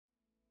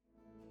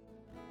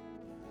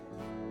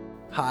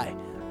Hi,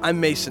 I'm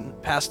Mason,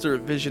 pastor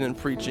of Vision and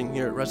Preaching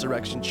here at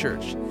Resurrection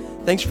Church.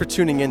 Thanks for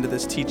tuning into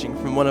this teaching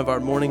from one of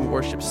our morning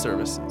worship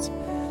services.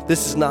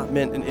 This is not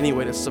meant in any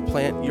way to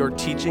supplant your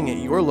teaching at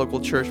your local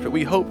church, but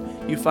we hope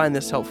you find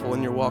this helpful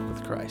in your walk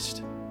with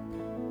Christ.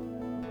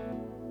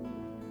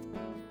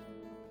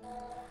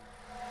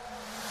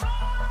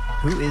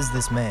 Who is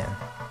this man?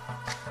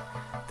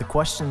 The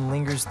question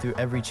lingers through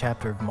every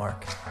chapter of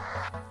Mark.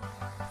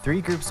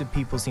 Three groups of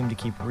people seem to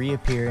keep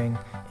reappearing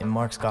in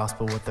Mark's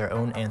gospel with their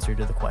own answer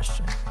to the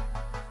question.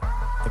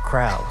 The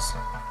crowds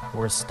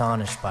were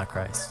astonished by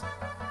Christ.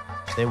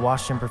 They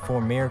watched him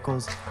perform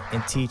miracles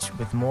and teach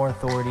with more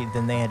authority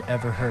than they had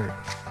ever heard.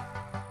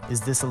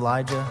 Is this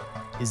Elijah?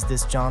 Is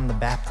this John the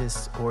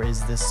Baptist? Or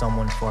is this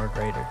someone far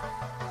greater?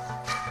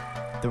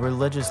 The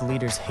religious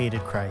leaders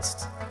hated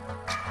Christ.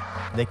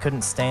 They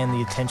couldn't stand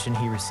the attention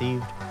he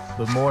received,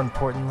 but more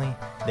importantly,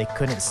 they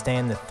couldn't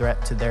stand the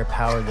threat to their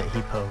power that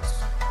he posed.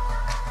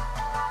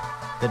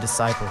 The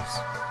disciples,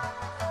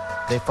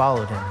 they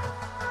followed him.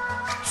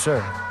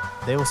 Sure,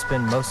 they will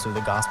spend most of the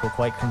gospel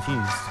quite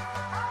confused,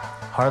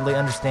 hardly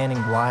understanding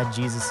why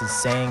Jesus is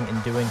saying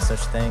and doing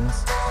such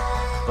things,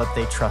 but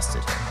they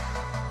trusted him.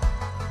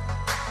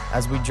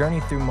 As we journey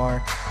through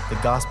Mark, the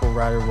gospel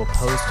writer will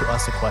pose to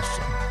us a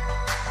question.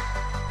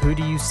 Who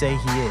do you say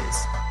he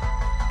is?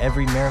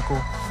 Every miracle,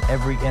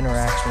 every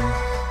interaction,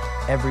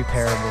 every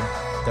parable,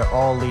 they're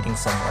all leading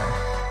somewhere.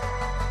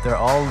 They're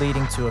all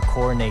leading to a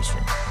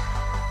coronation.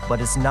 But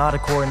it's not a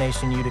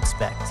coronation you'd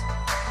expect,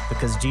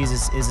 because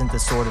Jesus isn't the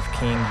sort of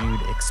king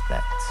you'd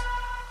expect.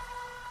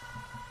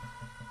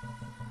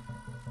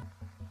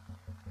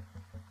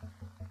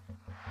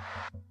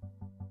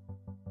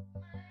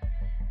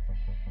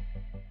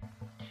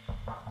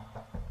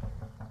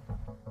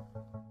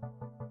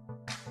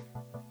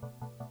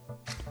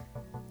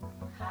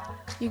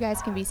 You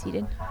guys can be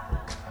seated.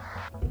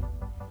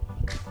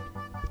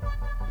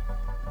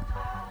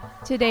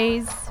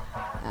 Today's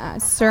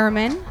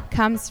sermon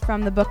comes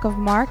from the book of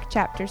Mark,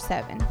 chapter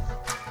 7.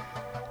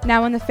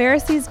 Now when the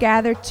Pharisees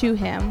gathered to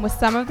him with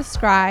some of the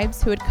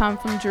scribes who had come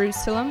from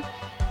Jerusalem,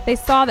 they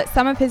saw that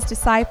some of his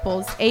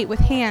disciples ate with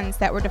hands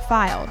that were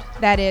defiled,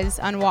 that is,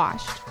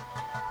 unwashed.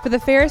 For the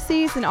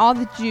Pharisees and all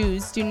the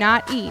Jews do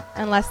not eat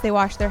unless they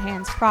wash their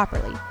hands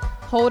properly,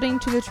 holding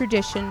to the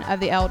tradition of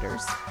the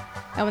elders.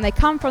 And when they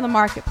come from the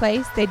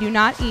marketplace, they do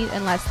not eat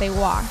unless they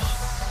wash.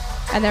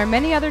 And there are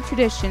many other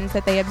traditions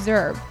that they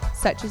observe,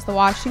 such as the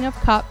washing of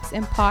cups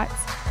and pots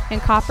and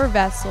copper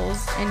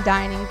vessels and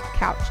dining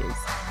couches.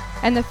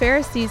 And the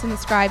Pharisees and the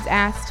scribes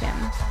asked him,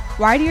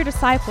 "Why do your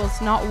disciples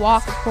not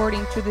walk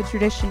according to the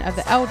tradition of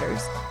the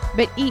elders,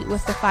 but eat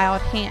with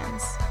defiled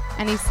hands?"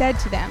 And he said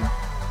to them,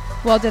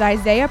 "Well, did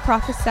Isaiah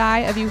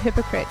prophesy of you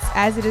hypocrites,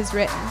 as it is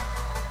written,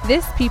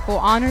 'This people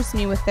honors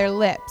me with their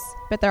lips,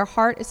 but their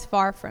heart is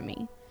far from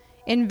me.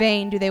 In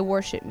vain do they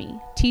worship me,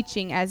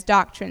 teaching as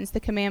doctrines the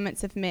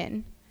commandments of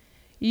men.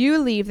 You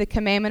leave the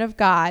commandment of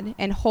God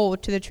and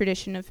hold to the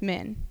tradition of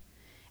men.'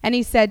 And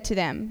he said to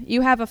them,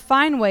 'You have a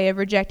fine way of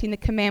rejecting the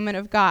commandment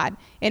of God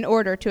in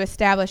order to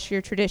establish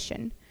your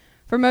tradition.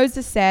 For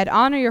Moses said,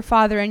 "Honor your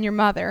father and your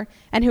mother,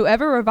 and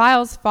whoever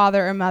reviles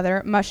father or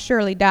mother must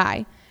surely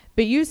die."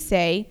 But you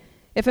say,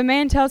 if a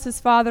man tells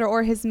his father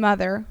or his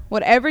mother,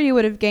 "Whatever you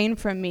would have gained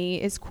from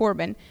me is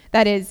Corban,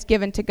 that is,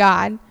 given to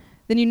God,"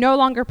 then you no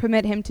longer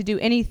permit him to do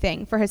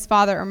anything for his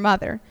father or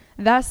mother,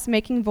 thus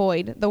making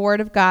void the word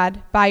of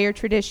God by your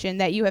tradition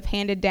that you have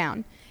handed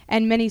down,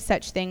 and many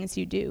such things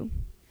you do.'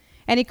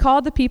 And he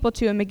called the people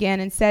to him again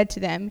and said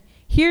to them,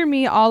 'Hear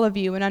me, all of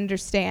you, and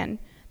understand.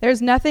 There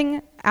is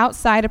nothing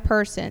outside a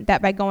person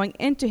that by going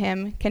into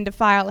him can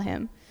defile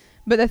him,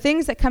 but the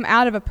things that come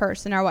out of a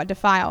person are what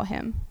defile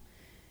him.'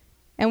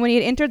 And when he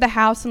had entered the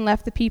house and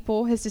left the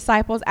people, his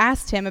disciples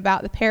asked him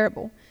about the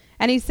parable.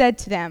 And he said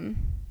to them,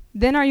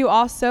 'Then are you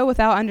also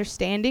without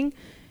understanding?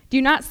 Do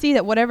you not see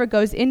that whatever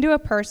goes into a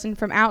person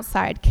from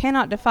outside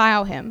cannot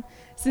defile him,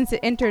 since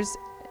it enters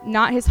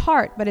not his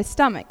heart but his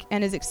stomach,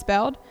 and is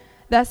expelled?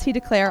 Thus he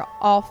declared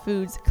all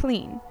foods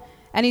clean.'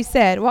 And he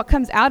said, 'What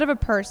comes out of a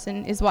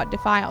person is what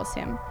defiles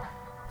him.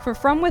 For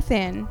from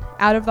within,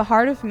 out of the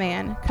heart of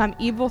man, come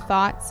evil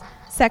thoughts,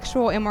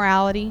 sexual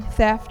immorality,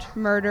 theft,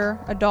 murder,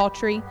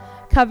 adultery,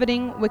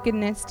 coveting,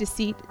 wickedness,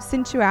 deceit,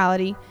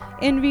 sensuality,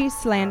 envy,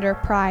 slander,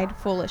 pride,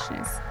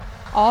 foolishness.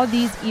 All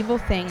these evil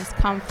things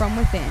come from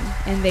within,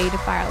 and they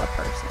defile a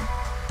person.'"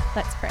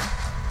 Let's pray.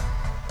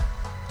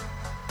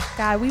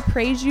 God, we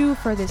praise you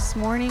for this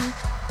morning.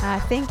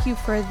 Thank you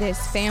for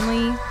this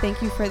family.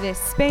 Thank you for this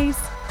space.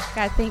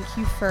 God, thank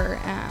you for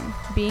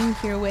being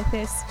here with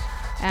us.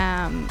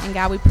 And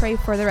God, we pray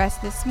for the rest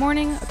of this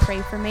morning. I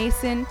pray for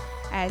Mason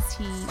as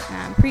he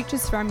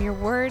preaches from your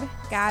word.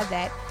 God,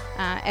 that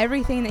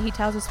everything that he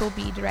tells us will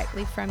be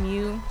directly from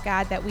you.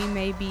 God, that we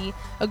may be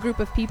a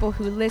group of people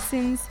who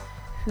listens,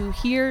 who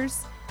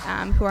hears,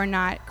 who are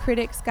not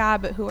critics,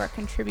 God, but who are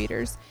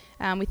contributors.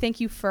 We thank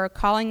you for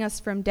calling us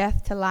from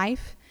death to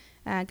life.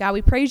 God,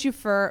 we praise you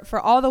for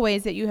all the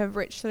ways that you have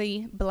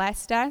richly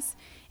blessed us.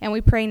 And we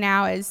pray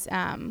now as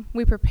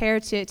we prepare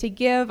to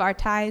give our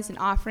tithes and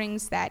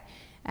offerings that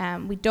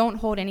we don't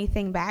hold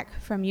anything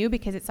back from you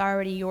because it's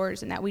already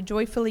yours, and that we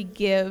joyfully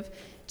give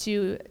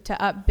to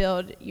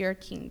upbuild your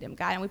kingdom,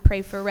 God. And we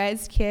pray for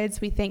Res kids.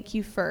 We thank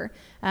you for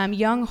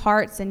young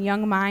hearts and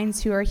young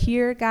minds who are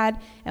here, God,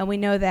 and we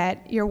know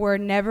that your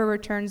word never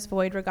returns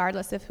void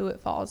regardless of who it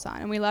falls on.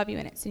 And we love you,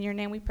 and it's in your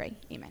name we pray.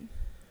 Amen.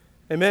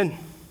 Amen.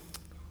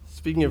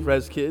 Speaking of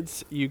Res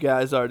kids, you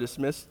guys are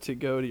dismissed to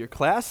go to your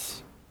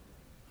class.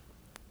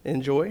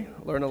 Enjoy,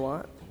 learn a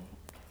lot.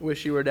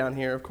 Wish you were down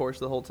here, of course,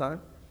 the whole time.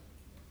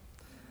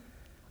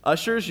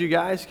 Ushers, you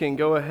guys can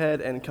go ahead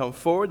and come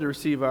forward to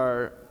receive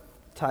our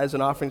tithes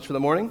and offerings for the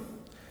morning.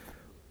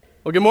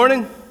 Well, good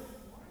morning.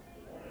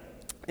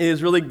 It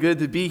is really good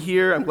to be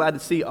here. I'm glad to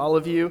see all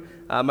of you.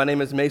 My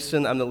name is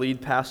Mason. I'm the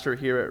lead pastor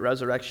here at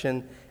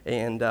Resurrection,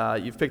 and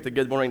you've picked a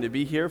good morning to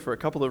be here for a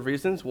couple of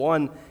reasons.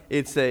 One,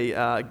 it's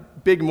a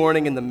big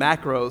morning in the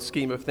macro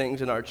scheme of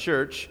things in our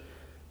church,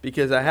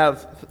 because I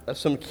have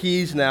some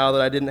keys now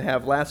that I didn't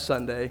have last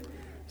Sunday.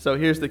 So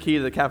here's the key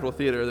to the Capitol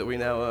Theater that we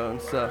now own.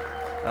 So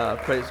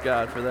praise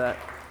God for that.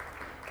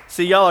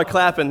 See, y'all are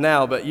clapping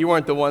now, but you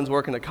weren't the ones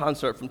working a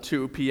concert from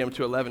 2 p.m.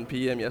 to 11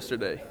 p.m.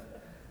 yesterday.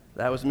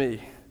 That was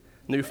me,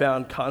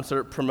 newfound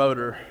concert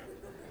promoter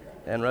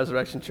and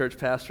Resurrection Church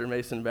pastor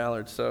Mason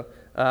Ballard. So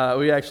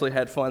we actually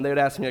had fun. They would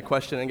ask me a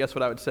question, and guess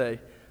what I would say?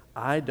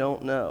 I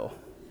don't know.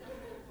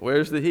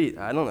 Where's the heat?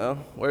 I don't know.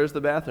 Where's the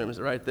bathroom? Is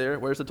it right there?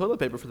 Where's the toilet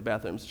paper for the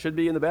bathrooms? Should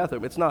be in the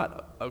bathroom. It's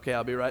not. Okay,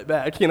 I'll be right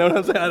back. You know what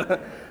I'm saying?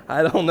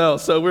 I don't know.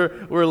 So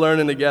we're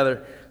learning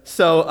together.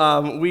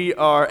 So we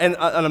are, and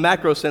on a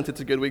macro sense,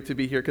 it's a good week to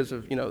be here because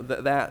of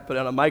that. But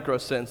on a micro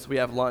sense, we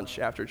have lunch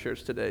after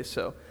church today.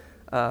 So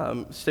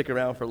stick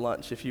around for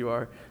lunch if you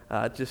are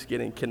just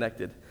getting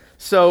connected.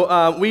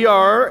 So we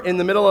are in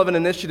the middle of an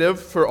initiative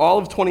for all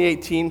of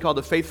 2018 called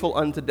the Faithful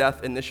Unto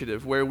Death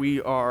Initiative, where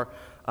we are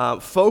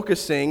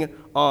focusing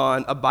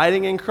on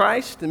abiding in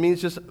Christ. It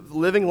means just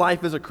living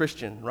life as a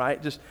Christian,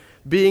 right? Just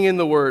being in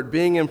the Word,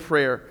 being in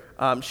prayer,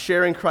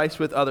 sharing Christ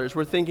with others.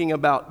 We're thinking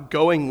about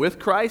going with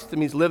Christ. It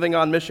means living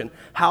on mission.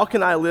 How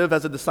can I live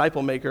as a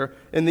disciple maker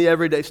in the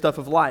everyday stuff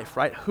of life,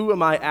 right? Who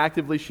am I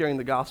actively sharing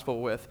the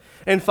gospel with?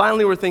 And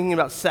finally, we're thinking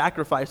about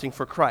sacrificing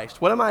for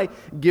Christ. What am I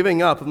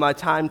giving up of my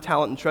time,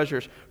 talent, and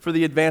treasures for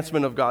the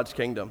advancement of God's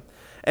kingdom?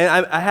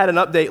 And I had an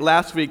update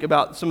last week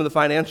about some of the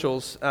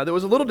financials that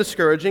was a little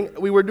discouraging.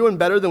 We were doing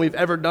better than we've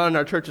ever done in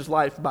our church's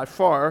life by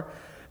far,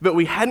 but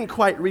we hadn't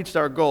quite reached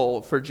our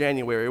goal for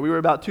January. We were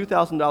about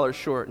 $2,000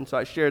 short, and so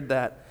I shared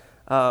that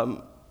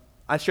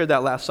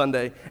last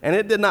Sunday. And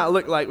it did not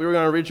look like we were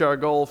going to reach our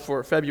goal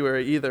for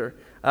February either.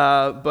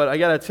 But I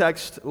got a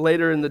text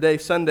later in the day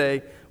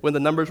Sunday when the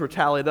numbers were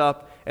tallied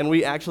up, and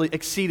we actually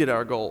exceeded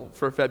our goal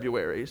for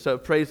February. So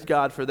praise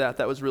God for that.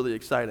 That was really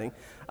exciting.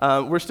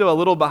 We're still a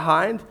little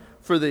behind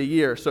for the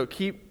year. So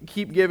keep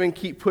giving,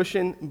 keep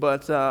pushing,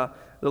 but the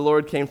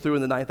Lord came through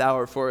in the 9th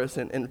hour for us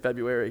in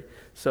February,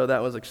 so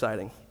that was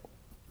exciting.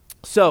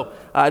 So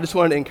I just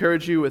wanted to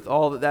encourage you with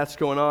all that's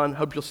going on.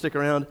 Hope you'll stick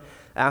around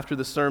after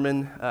the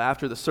sermon,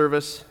 after the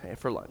service, and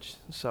for lunch.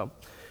 So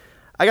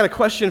I got a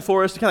question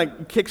for us to kind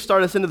of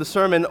kickstart us into the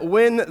sermon.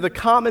 When the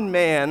common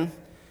man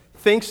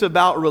thinks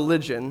about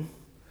religion,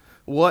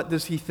 what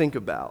does he think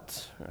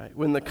about? Right?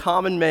 When the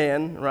common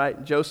man,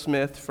 right, Joe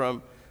Smith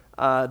from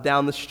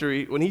down the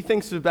street, when he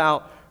thinks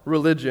about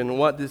religion,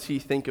 what does he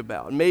think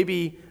about?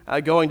 Maybe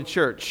going to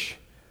church.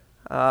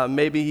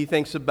 Maybe he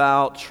thinks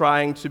about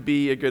trying to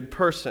be a good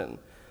person.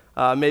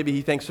 Maybe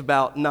he thinks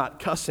about not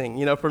cussing.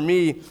 You know, for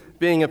me,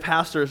 being a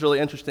pastor is really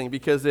interesting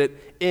because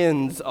it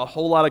ends a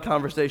whole lot of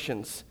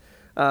conversations.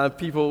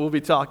 People will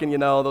be talking,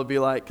 they'll be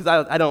like, because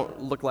I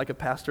don't look like a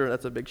pastor.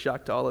 That's a big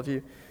shock to all of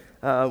you,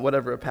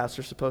 whatever a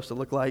pastor's supposed to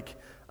look like.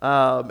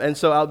 And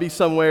so I'll be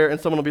somewhere, and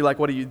someone will be like,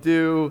 what do you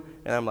do?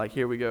 And I'm like,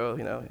 here we go,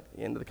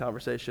 end of the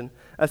conversation.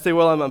 I say,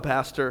 well, I'm a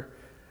pastor.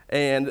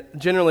 And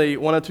generally,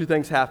 one of two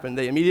things happen.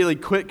 They immediately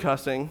quit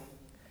cussing,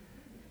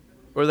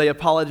 or they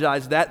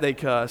apologize that they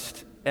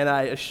cussed, and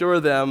I assure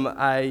them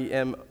I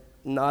am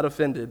not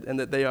offended and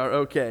that they are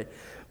okay.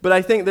 But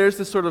I think there's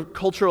this sort of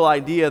cultural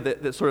idea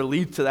that sort of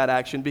leads to that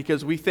action,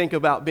 because we think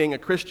about being a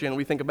Christian,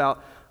 we think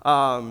about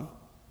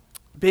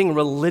being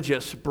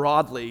religious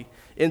broadly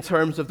in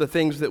terms of the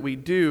things that we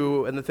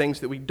do and the things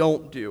that we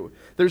don't do.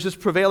 There's this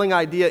prevailing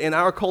idea in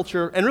our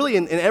culture, and really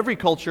in every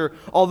culture,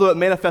 although it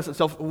manifests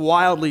itself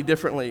wildly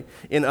differently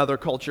in other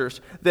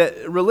cultures,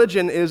 that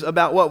religion is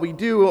about what we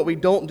do and what we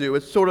don't do.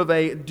 It's sort of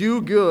a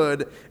do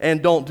good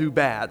and don't do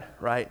bad,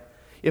 right?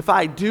 If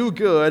I do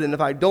good and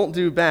if I don't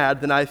do bad,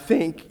 then I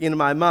think in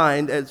my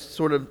mind, as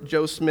sort of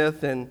Joe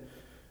Smith in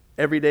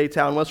everyday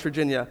town, West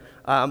Virginia,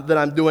 that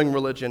I'm doing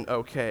religion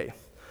okay.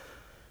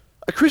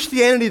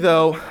 Christianity,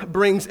 though,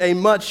 brings a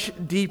much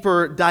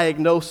deeper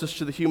diagnosis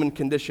to the human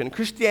condition.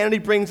 Christianity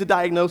brings a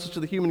diagnosis to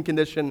the human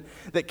condition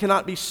that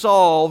cannot be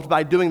solved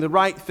by doing the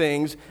right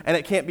things, and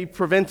it can't be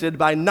prevented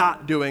by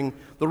not doing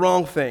the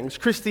wrong things.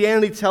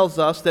 Christianity tells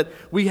us that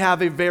we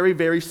have a very,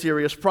 very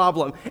serious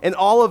problem, and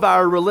all of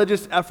our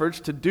religious efforts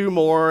to do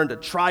more and to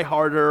try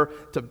harder,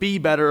 to be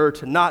better,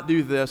 to not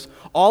do this,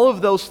 all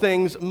of those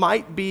things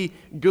might be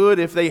good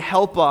if they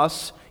help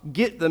us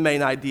get the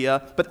main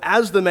idea, but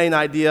as the main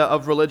idea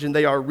of religion,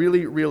 they are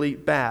really, really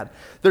bad.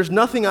 There's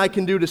nothing I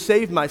can do to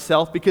save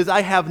myself because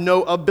I have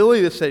no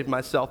ability to save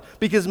myself,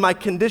 because my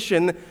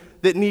condition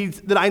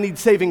that I need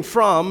saving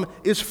from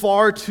is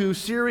far too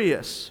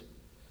serious.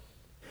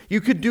 You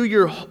could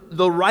do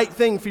the right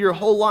thing for your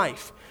whole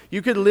life.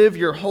 You could live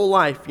your whole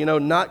life,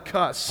 not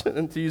cuss,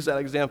 to use that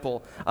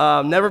example.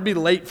 Never be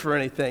late for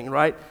anything,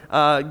 right?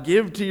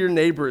 Give to your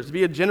neighbors.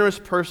 Be a generous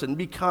person.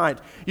 Be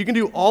kind. You can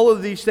do all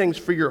of these things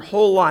for your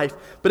whole life,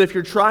 but if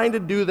you're trying to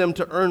do them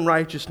to earn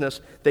righteousness,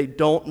 they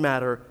don't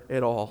matter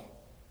at all.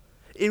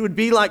 It would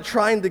be like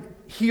trying to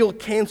heal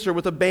cancer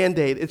with a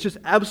Band-Aid. It's just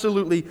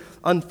absolutely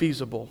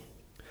unfeasible.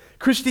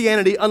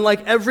 Christianity,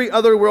 unlike every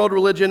other world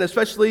religion,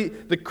 especially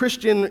the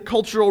Christian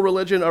cultural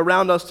religion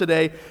around us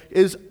today,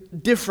 is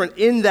different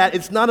in that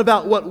it's not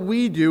about what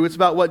we do, it's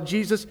about what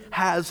Jesus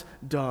has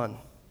done.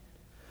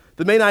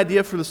 The main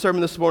idea for the sermon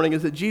this morning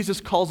is that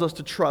Jesus calls us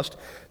to trust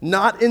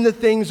not in the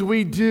things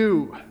we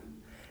do.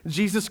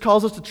 Jesus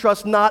calls us to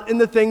trust not in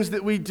the things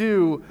that we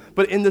do,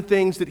 but in the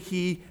things that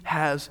he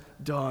has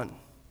done.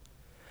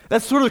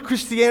 That's sort of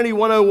Christianity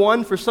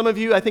 101. For some of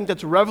you, I think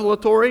that's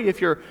revelatory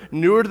if you're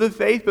newer to the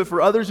faith, but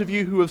for others of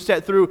you who have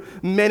sat through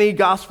many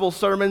gospel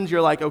sermons,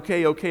 you're like,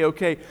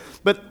 okay.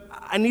 But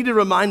I need to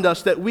remind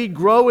us that we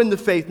grow in the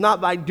faith not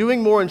by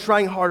doing more and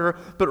trying harder,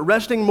 but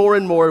resting more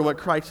and more in what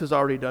Christ has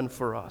already done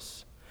for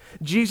us.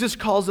 Jesus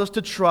calls us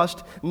to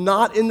trust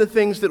not in the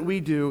things that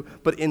we do,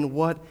 but in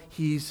what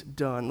he's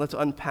done. Let's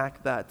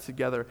unpack that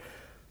together.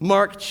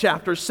 Mark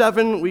chapter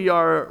 7,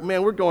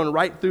 we're going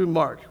right through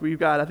Mark. We've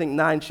got, I think,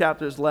 9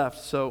 chapters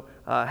left, so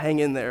hang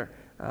in there.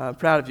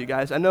 Proud of you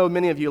guys. I know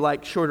many of you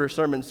like shorter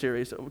sermon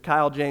series.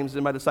 Kyle James is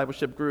in my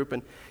discipleship group,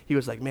 and he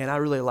was like, man, I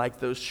really like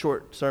those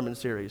short sermon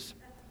series.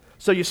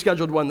 So you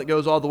scheduled one that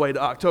goes all the way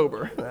to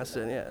October. I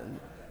said, yeah,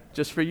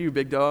 just for you,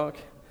 big dog.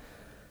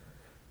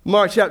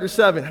 Mark chapter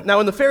 7. Now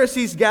when the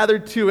Pharisees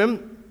gathered to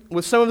him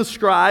with some of the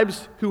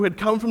scribes who had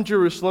come from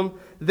Jerusalem,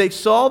 they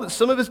saw that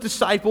some of his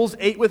disciples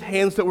ate with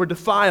hands that were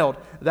defiled,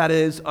 that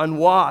is,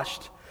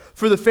 unwashed.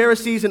 For the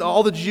Pharisees and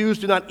all the Jews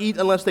do not eat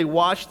unless they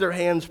wash their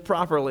hands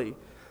properly,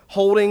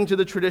 holding to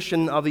the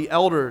tradition of the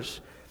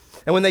elders.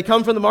 And when they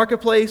come from the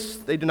marketplace,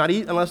 they do not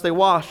eat unless they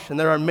wash. And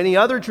there are many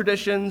other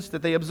traditions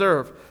that they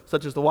observe,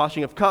 such as the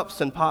washing of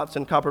cups and pots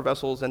and copper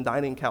vessels and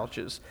dining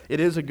couches. It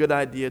is a good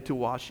idea to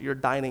wash your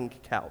dining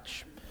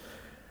couch.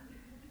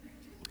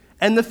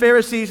 And the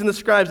Pharisees and the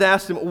scribes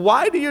asked him,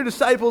 why do your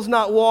disciples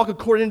not walk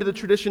according to the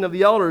tradition of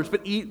the elders,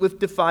 but eat with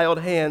defiled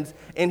hands?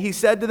 And he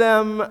said to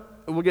them,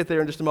 we'll get there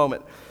in just a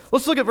moment.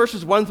 Let's look at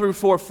verses 1 through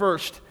 4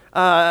 first.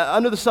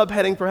 Under the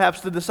subheading,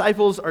 perhaps, the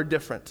disciples are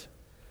different.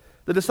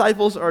 The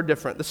disciples are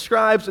different. The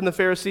scribes and the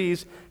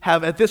Pharisees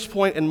have, at this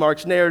point in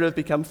Mark's narrative,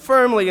 become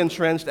firmly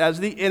entrenched as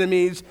the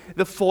enemies,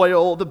 the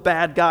foil, the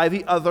bad guy,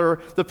 the other,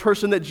 the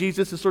person that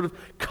Jesus is sort of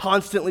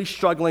constantly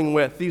struggling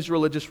with, these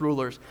religious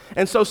rulers.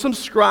 And so some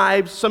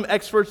scribes, some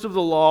experts of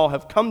the law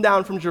have come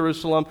down from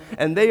Jerusalem,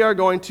 and they are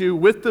going to,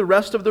 with the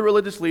rest of the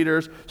religious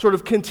leaders, sort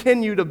of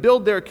continue to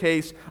build their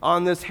case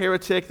on this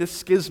heretic, this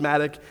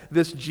schismatic,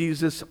 this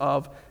Jesus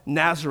of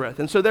Nazareth.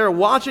 And so they're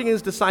watching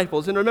his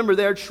disciples, and remember,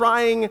 they're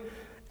trying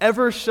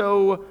ever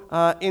so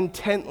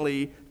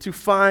intently to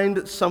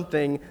find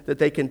something that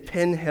they can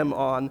pin him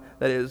on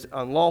that is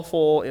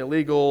unlawful,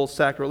 illegal,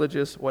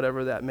 sacrilegious,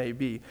 whatever that may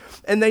be.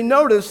 And they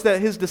notice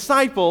that his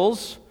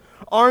disciples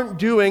aren't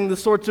doing the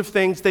sorts of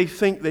things they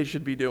think they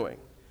should be doing.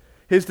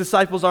 His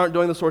disciples aren't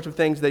doing the sorts of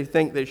things they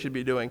think they should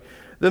be doing.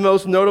 The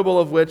most notable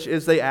of which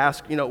is they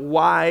ask,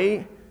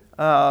 why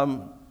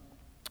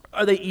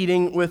are they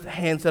eating with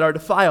hands that are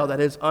defiled, that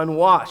is,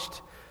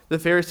 unwashed? The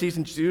Pharisees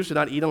and Jews do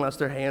not eat unless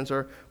their hands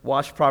are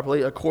washed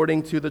properly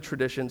according to the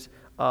traditions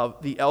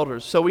of the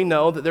elders. So we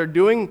know that they're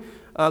doing,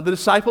 the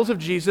disciples of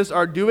Jesus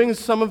are doing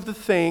some of the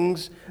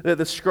things that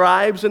the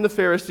scribes and the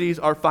Pharisees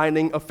are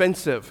finding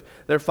offensive.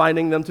 They're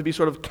finding them to be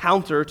sort of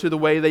counter to the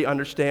way they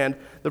understand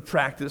the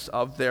practice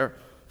of their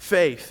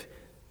faith.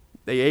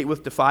 They ate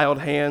with defiled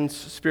hands,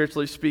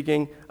 spiritually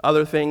speaking.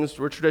 Other things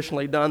were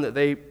traditionally done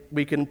that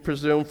we can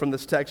presume from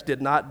this text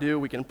did not do.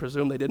 We can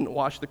presume they didn't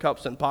wash the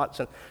cups and pots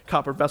and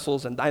copper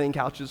vessels and dining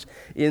couches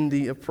in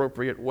the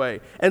appropriate way.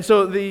 And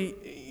so the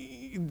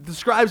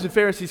scribes and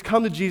Pharisees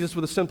come to Jesus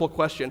with a simple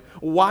question.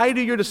 Why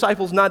do your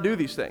disciples not do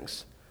these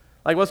things?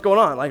 Like, what's going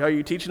on? Like, are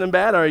you teaching them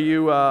bad? Are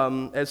you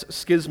as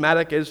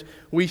schismatic as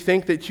we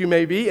think that you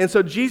may be? And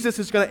so Jesus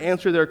is going to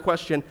answer their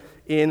question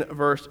in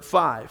verse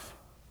 5.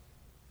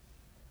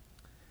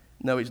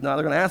 No, he's not.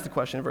 They're going to ask the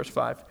question in verse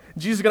 5.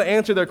 Jesus is going to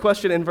answer their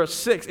question in verse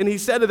 6. And he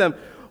said to them,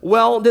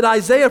 well, did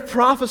Isaiah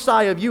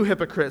prophesy of you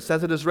hypocrites,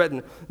 as it is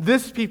written,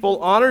 this people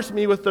honors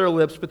me with their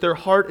lips, but their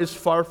heart is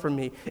far from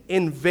me.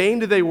 In vain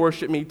do they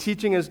worship me,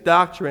 teaching as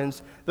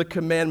doctrines the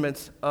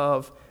commandments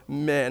of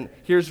men.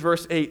 Here's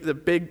verse 8, the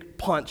big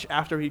punch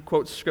after he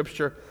quotes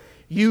scripture.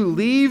 You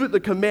leave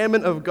the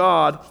commandment of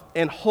God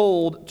and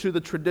hold to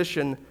the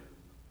tradition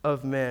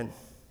of men.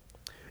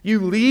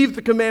 You leave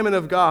the commandment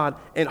of God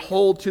and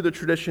hold to the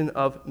tradition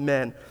of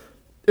men.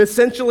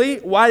 Essentially,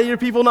 why do your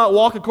people not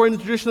walk according to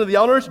the tradition of the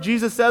elders?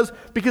 Jesus says,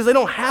 because they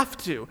don't have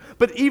to.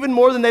 But even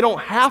more than they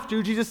don't have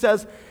to, Jesus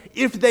says,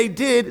 if they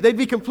did, they'd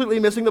be completely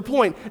missing the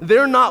point.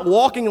 They're not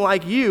walking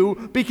like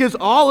you because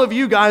all of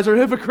you guys are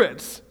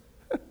hypocrites.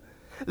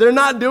 They're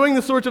not doing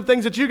the sorts of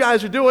things that you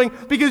guys are doing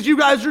because you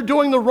guys are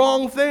doing the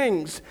wrong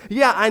things.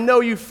 Yeah, I know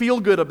you feel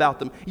good about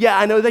them. Yeah,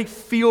 I know they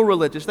feel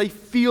religious. They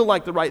feel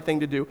like the right thing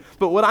to do.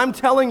 But what I'm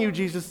telling you,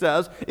 Jesus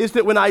says, is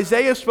that when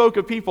Isaiah spoke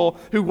of people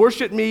who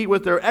worship me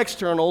with their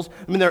externals,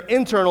 their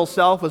internal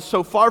self is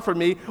so far from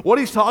me, what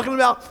he's talking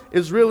about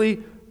is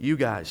really you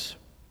guys.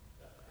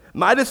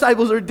 My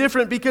disciples are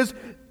different because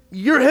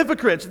you're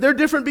hypocrites. They're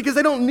different because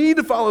they don't need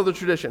to follow the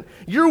tradition.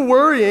 You're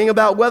worrying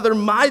about whether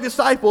my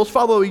disciples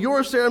follow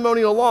your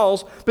ceremonial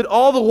laws, but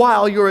all the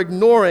while you're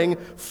ignoring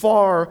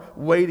far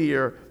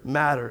weightier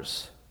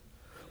matters.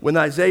 When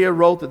Isaiah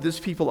wrote that this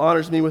people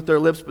honors me with their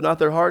lips but not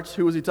their hearts,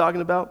 who was he talking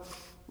about?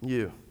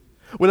 You.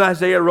 When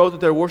Isaiah wrote that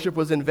their worship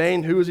was in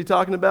vain, who was he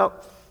talking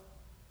about?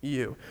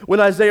 You. When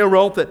Isaiah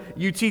wrote that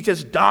you teach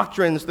as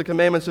doctrines the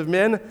commandments of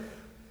men,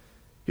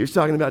 he was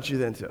talking about you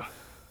then too.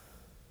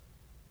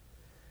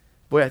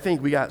 Boy, I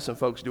think we got some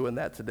folks doing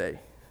that today.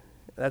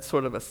 That's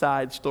sort of a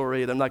side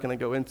story, and I'm not going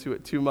to go into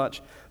it too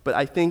much. But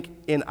I think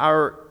in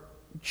our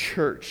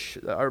church,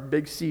 our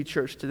Big C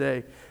church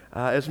today,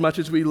 as much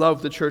as we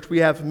love the church, we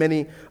have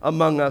many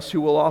among us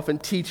who will often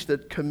teach the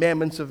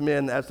commandments of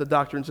men as the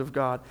doctrines of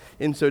God,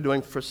 in so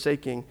doing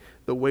forsaking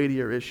the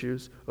weightier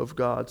issues of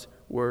God's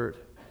word.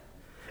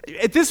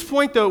 At this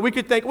point, though, we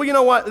could think, well, you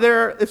know what?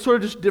 It's sort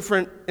of just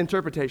different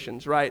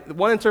interpretations, right?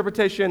 One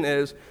interpretation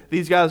is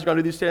these guys are going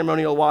to do these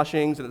ceremonial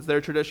washings, and it's their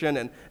tradition,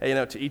 and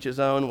to each his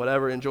own,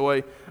 whatever,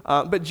 enjoy.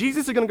 But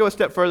Jesus is going to go a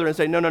step further and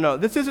say, no.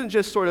 This isn't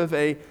just sort of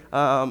a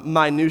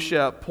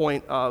minutia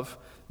point of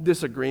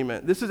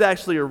disagreement. This is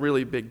actually a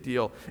really big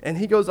deal. And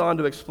he goes on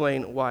to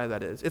explain why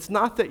that is. It's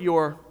not that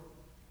your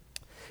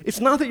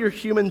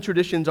human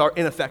traditions are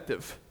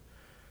ineffective.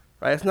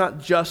 Right? It's not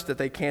just that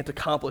they can't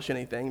accomplish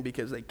anything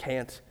because they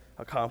can't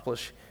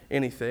accomplish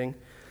anything,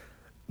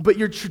 but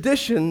your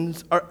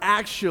traditions are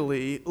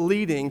actually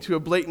leading to a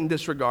blatant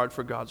disregard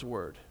for God's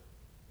word.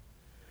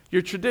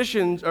 Your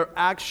traditions are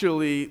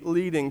actually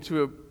leading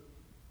to a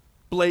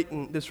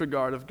blatant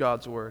disregard of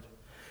God's word.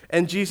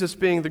 And Jesus,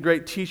 being the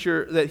great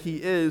teacher that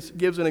he is,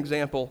 gives an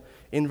example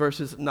in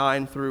verses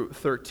 9 through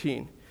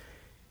 13.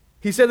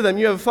 He said to them,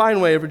 you have a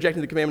fine way of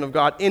rejecting the commandment of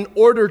God in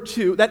order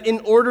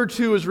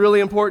to is really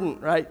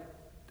important, right?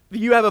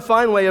 You have a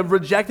fine way of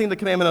rejecting the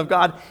commandment of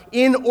God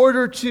in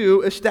order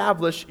to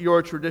establish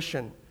your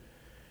tradition.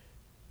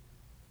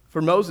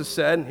 For Moses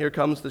said, and here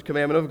comes the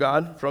commandment of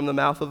God from the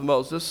mouth of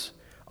Moses,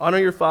 honor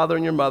your father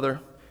and your mother,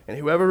 and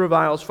whoever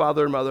reviles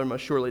father or mother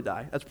must surely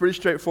die. That's pretty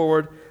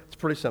straightforward. It's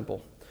pretty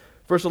simple.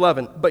 Verse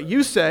 11, but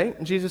you say,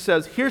 and Jesus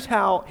says, here's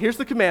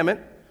the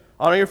commandment,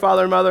 honor your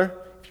father and mother.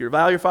 If you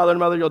revile your father and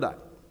mother, you'll die.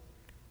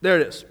 There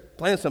it is.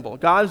 Plain and simple.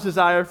 God's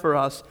desire for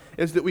us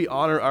is that we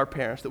honor our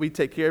parents, that we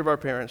take care of our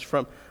parents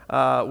from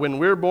when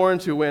we're born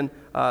to when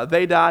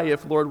they die,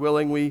 if Lord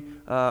willing we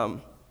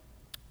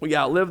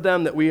outlive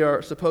them, that we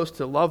are supposed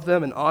to love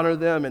them and honor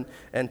them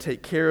and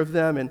take care of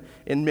them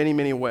in many,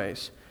 many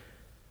ways.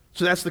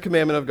 So that's the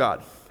commandment of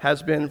God.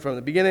 Has been from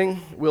the beginning,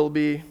 will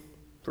be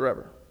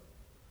forever.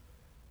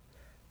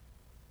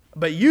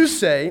 But you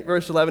say,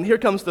 verse 11, here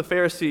comes the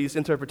Pharisees'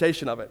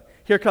 interpretation of it.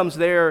 Here comes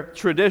their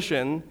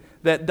tradition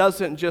that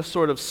doesn't just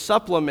sort of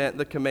supplement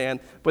the command,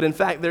 but in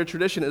fact their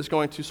tradition is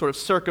going to sort of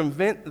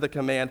circumvent the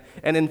command,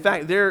 and in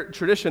fact their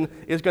tradition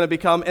is going to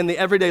become, in the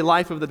everyday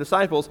life of the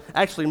disciples,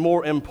 actually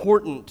more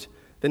important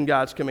than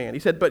God's command. He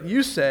said, but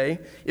you say,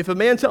 if a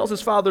man tells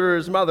his father or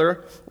his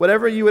mother,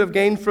 whatever you would have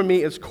gained from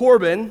me is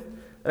Corban,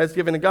 that is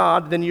given to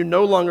God, then you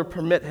no longer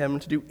permit him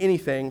to do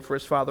anything for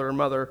his father or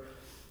mother.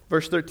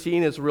 Verse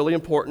 13 is really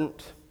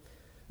important.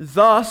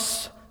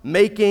 Thus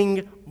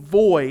making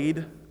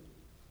void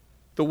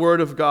the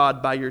word of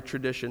God by your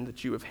tradition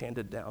that you have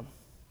handed down.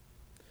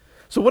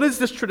 So what is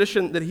this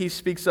tradition that he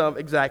speaks of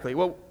exactly?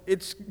 Well,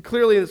 it's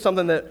clearly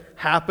something that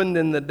happened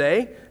in the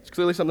day. It's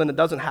clearly something that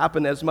doesn't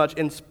happen as much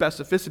in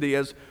specificity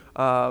as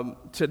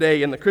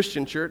today in the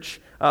Christian church,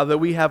 that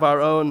we have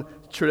our own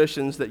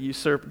traditions that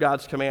usurp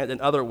God's command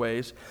in other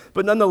ways.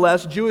 But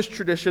nonetheless, Jewish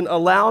tradition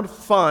allowed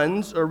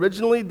funds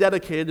originally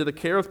dedicated to the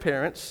care of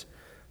parents.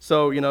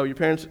 So, your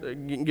parents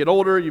get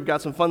older, you've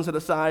got some funds set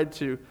aside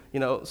to,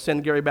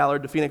 send Gary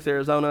Ballard to Phoenix,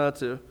 Arizona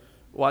to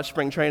watch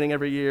spring training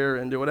every year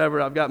and do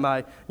whatever. I've got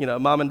my,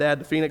 mom and dad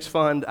to Phoenix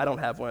fund. I don't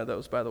have one of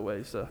those, by the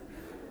way, so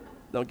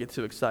Don't get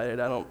too excited.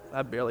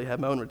 I barely have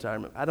my own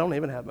retirement. I don't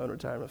even have my own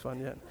retirement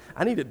fund yet.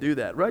 I need to do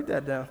that. Write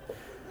that down.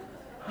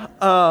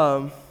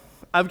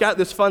 I've got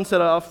this fund set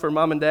off for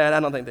mom and dad. I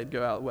don't think they'd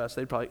go out west.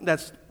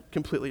 That's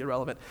completely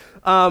irrelevant.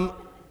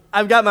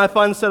 I've got my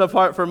fund set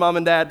apart for mom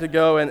and dad to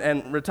go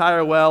and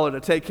retire well, or to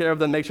take care of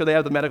them, make sure they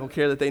have the medical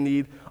care that they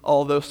need,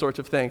 all those sorts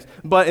of things.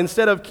 But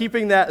instead of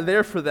keeping that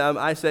there for them,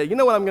 I say, you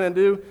know what I'm going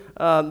to do?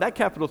 That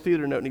Capitol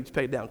Theater note needs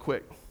paid down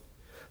quick.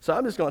 So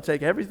I'm just going to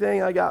take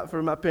everything I got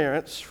for my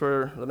parents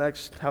for the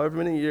next however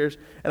many years,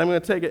 and I'm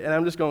going to take it and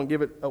I'm just going to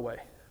give it away.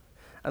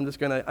 I'm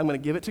going to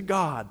give it to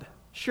God.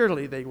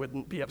 Surely they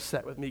wouldn't be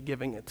upset with me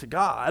giving it to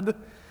God.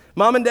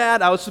 Mom and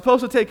Dad, I was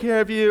supposed to take care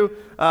of you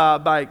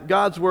by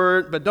God's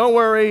word, but don't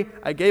worry,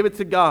 I gave it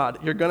to God.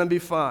 You're going to be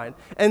fine.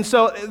 And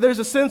so there's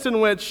a sense in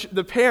which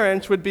the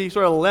parents would be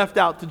sort of left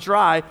out to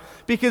dry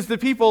because the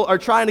people are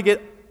trying to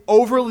get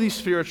overly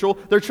spiritual.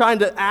 They're trying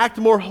to act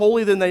more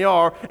holy than they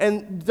are,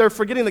 and they're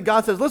forgetting that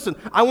God says, listen,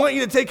 I want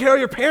you to take care of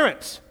your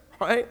parents,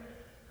 right?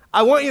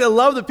 I want you to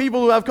love the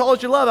people who I've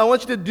called you to love. I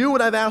want you to do what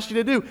I've asked you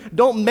to do.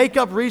 Don't make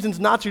up reasons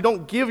not to.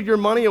 Don't give your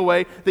money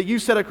away that you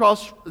set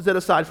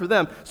aside for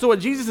them. So what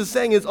Jesus is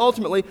saying is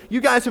ultimately, you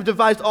guys have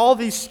devised all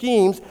these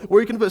schemes where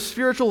you can put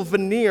spiritual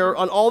veneer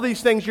on all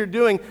these things you're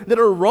doing that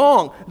are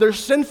wrong. They're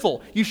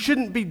sinful. You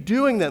shouldn't be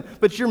doing them,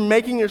 but you're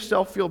making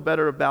yourself feel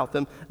better about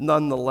them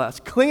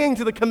nonetheless. Clinging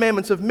to the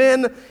commandments of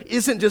men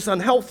isn't just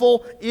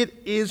unhelpful,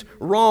 it is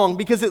wrong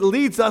because it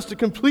leads us to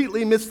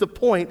completely miss the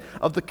point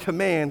of the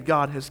command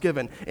God has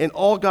given. And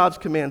all God's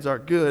commands are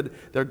good,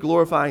 they're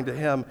glorifying to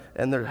Him,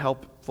 and they're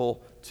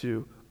helpful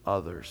to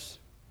others.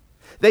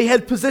 They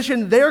had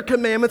positioned their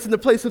commandments in the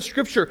place of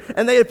Scripture,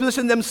 and they had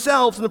positioned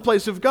themselves in the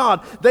place of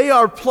God. They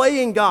are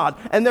playing God,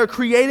 and they're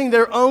creating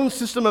their own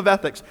system of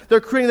ethics.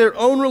 They're creating their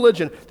own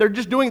religion. They're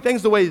just doing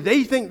things the way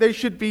they think they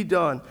should be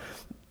done.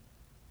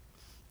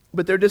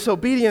 But their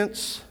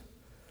disobedience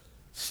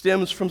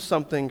stems from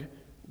something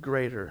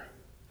greater.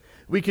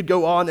 We could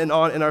go on in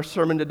our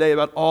sermon today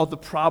about all the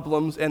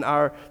problems in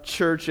our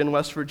church in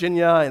West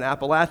Virginia, in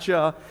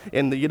Appalachia,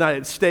 in the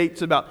United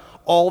States, about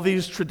all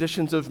these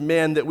traditions of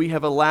men that we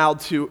have allowed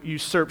to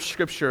usurp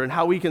Scripture and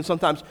how we can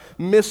sometimes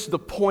miss the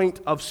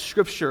point of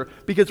Scripture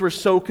because we're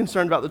so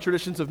concerned about the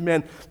traditions of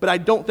men. But I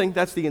don't think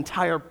that's the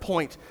entire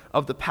point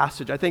of the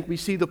passage. I think we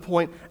see the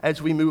point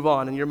as we move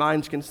on, and your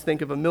minds can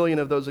think of a million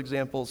of those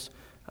examples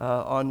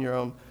on your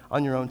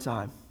own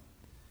time.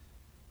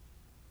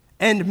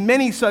 And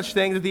many such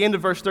things, at the end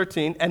of verse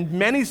 13, and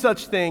many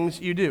such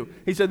things you do.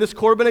 He said this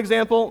Corbin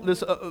example,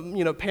 this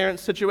parent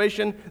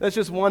situation, that's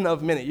just one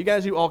of many. You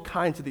guys do all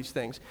kinds of these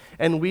things,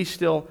 and we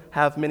still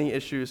have many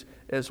issues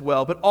as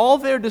well. But all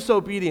their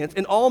disobedience,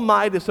 and all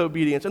my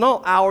disobedience, and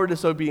all our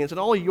disobedience, and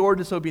all your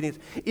disobedience,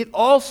 it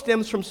all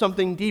stems from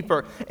something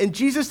deeper. And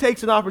Jesus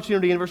takes an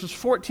opportunity in verses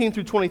 14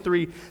 through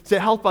 23 to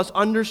help us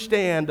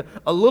understand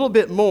a little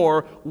bit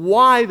more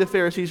why the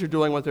Pharisees are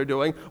doing what they're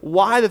doing,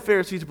 why the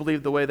Pharisees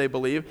believe the way they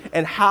believe,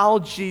 and how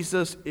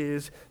Jesus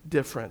is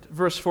different.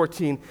 Verse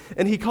 14,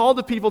 and he called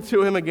the people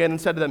to him again and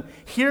said to them,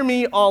 hear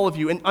me, all of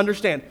you, and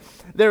understand,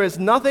 there is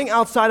nothing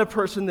outside a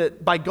person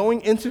that by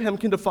going into him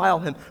can defile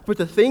him, but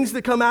the things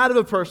that come out of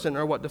a person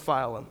are what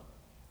defile him.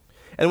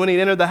 And when he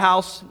entered the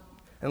house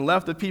and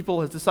left the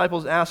people, his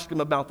disciples asked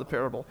him about the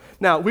parable.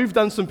 Now, we've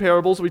done some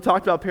parables. We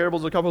talked about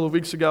parables a couple of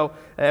weeks ago,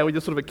 and we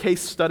did sort of a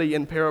case study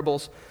in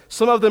parables.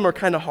 Some of them are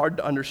kind of hard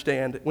to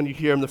understand when you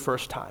hear them the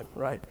first time,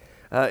 right?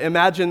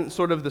 Imagine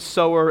sort of the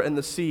sower and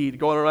the seed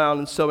going around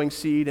and sowing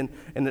seed and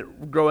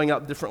it growing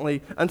up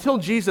differently. Until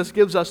Jesus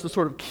gives us the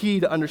sort of key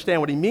to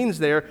understand what he means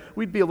there,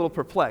 we'd be a little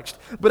perplexed.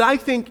 But I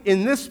think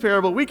in this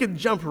parable, we could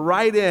jump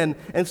right in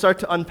and start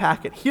to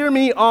unpack it. Hear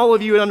me, all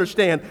of you, and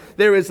understand,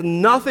 there is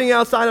nothing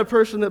outside a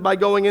person that by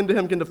going into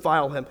him can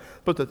defile him,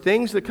 but the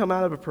things that come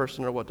out of a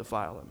person are what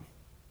defile him.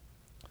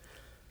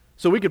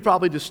 So we could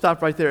probably just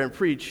stop right there and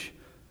preach,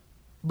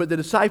 but the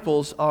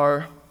disciples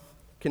are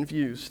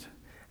confused.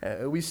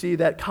 We see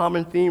that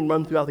common theme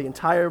run throughout the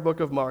entire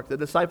book of Mark. The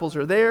disciples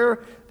are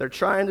there, they're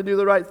trying to do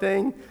the right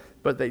thing,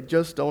 but they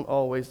just don't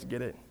always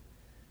get it.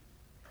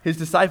 His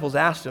disciples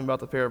asked him about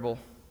the parable.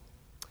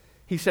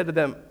 He said to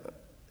them,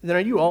 then are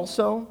you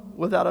also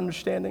without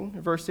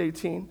understanding? Verse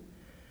 18.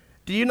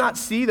 Do you not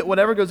see that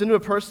whatever goes into a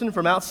person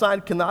from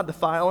outside cannot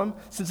defile him,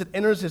 since it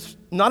enters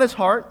not his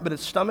heart, but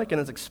his stomach,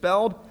 and is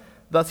expelled?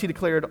 Thus he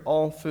declared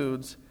all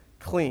foods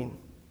clean.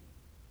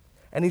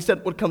 And he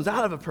said, what comes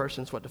out of a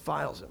person is what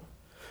defiles him.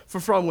 For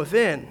from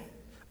within,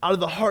 out of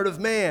the heart of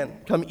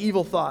man, come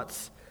evil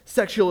thoughts,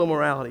 sexual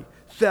immorality,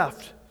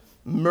 theft,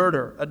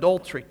 murder,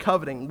 adultery,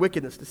 coveting,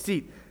 wickedness,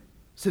 deceit,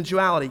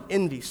 sensuality,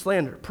 envy,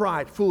 slander,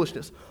 pride,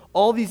 foolishness.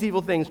 All these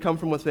evil things come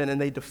from within,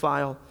 and they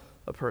defile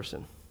a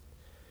person.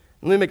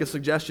 And let me make a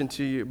suggestion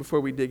to you before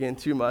we dig in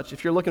too much.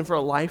 If you're looking for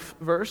a life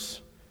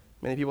verse,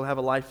 many people have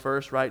a life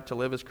verse, right? To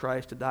live as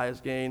Christ, to die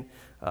as gain.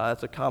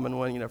 That's a common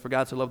one. For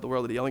God so loved the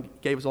world that he only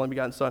gave his only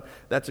begotten Son.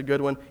 That's a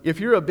good one. If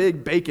you're a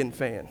big bacon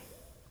fan,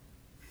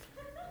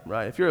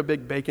 right? If you're a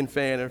big bacon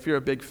fan, or if you're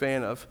a big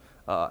fan of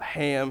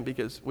ham,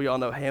 because we all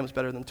know ham's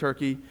better than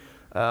turkey,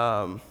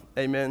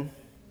 amen.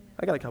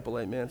 I got a couple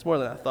amen. It's more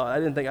than I thought.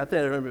 I think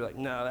everybody would be like,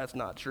 no, that's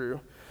not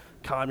true.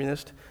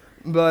 Communist.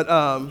 But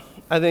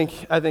I think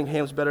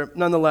Ham's better.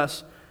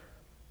 Nonetheless,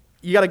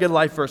 you got a good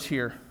life verse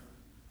here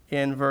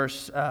in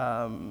verse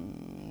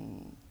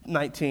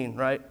 19,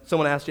 right?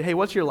 Someone asked you, hey,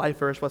 what's your life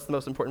verse? What's the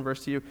most important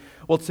verse to you?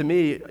 Well, to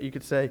me, you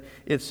could say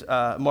it's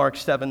Mark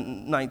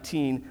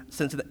 7:19,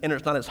 since it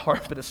enters not his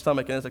heart but his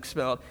stomach and is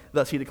expelled,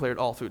 thus he declared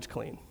all foods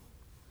clean.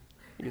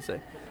 You could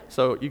say.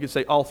 So you could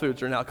say all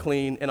foods are now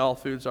clean and all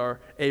foods are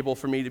able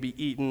for me to be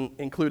eaten,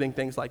 including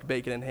things like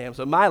bacon and ham.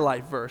 So my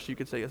life verse, you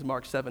could say, is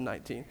Mark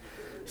 7:19.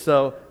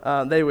 So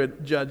they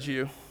would judge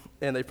you,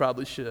 and they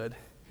probably should.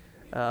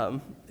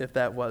 If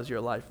that was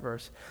your life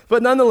verse.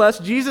 But nonetheless,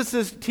 Jesus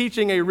is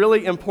teaching a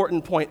really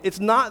important point. It's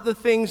not the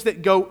things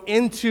that go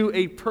into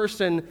a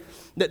person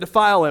that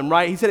defile him,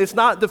 right? He said it's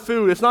not the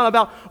food. It's not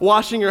about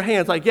washing your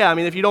hands. Like, yeah, I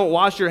mean, if you don't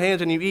wash your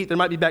hands and you eat, there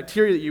might be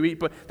bacteria that you eat,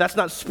 but that's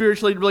not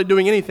spiritually really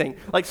doing anything.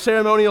 Like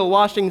ceremonial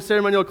washing,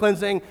 ceremonial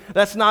cleansing,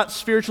 that's not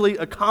spiritually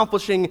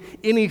accomplishing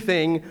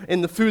anything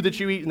in the food that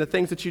you eat and the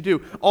things that you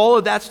do. All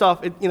of that stuff,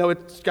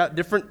 it's got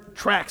different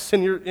tracks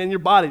in your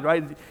body,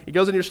 right? It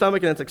goes in your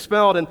stomach and it's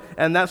expelled,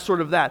 and that's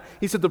sort of that.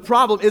 He said the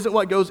problem isn't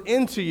what goes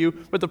into you,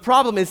 but the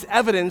problem is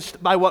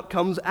evidenced by what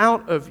comes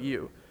out of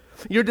you.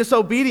 Your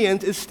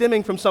disobedience is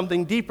stemming from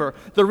something deeper.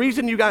 The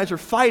reason you guys are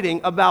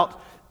fighting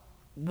about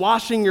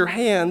washing your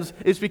hands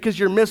is because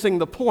you're missing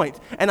the point.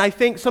 And I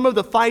think some of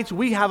the fights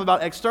we have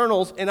about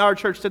externals in our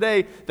church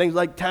today, things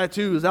like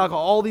tattoos, alcohol,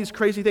 all these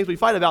crazy things we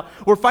fight about,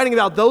 we're fighting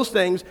about those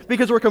things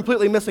because we're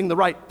completely missing the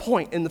right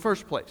point in the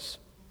first place.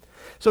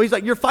 So he's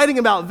like, you're fighting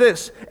about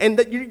this, and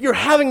that you're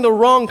having the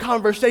wrong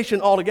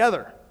conversation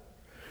altogether.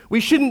 We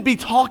shouldn't be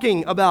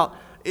talking about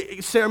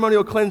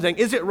ceremonial cleansing.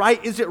 Is it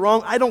right? Is it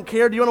wrong? I don't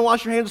care. Do you want to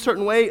wash your hands a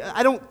certain way?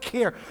 I don't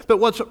care. But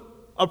what's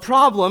a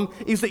problem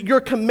is that your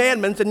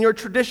commandments and your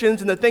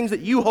traditions and the things that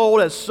you hold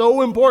as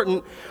so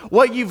important,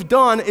 what you've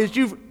done is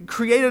you've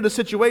created a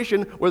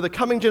situation where the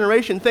coming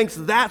generation thinks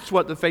that's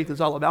what the faith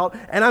is all about.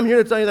 And I'm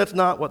here to tell you that's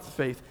not what the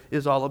faith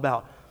is all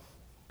about.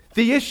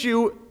 The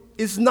issue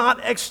is not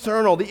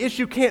external. The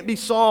issue can't be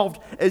solved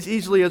as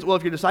easily as, well,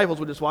 if your disciples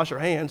would just wash their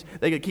hands,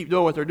 they could keep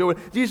doing what they're doing.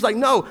 Jesus is like,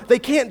 no, they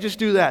can't just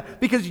do that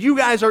because you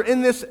guys are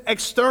in this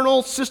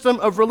external system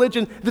of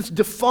religion that's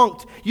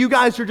defunct. You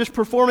guys are just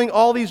performing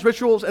all these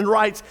rituals and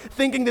rites,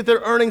 thinking that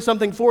they're earning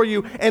something for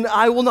you, and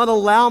I will not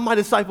allow my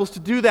disciples to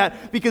do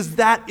that because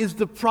that is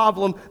the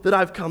problem that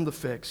I've come to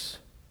fix.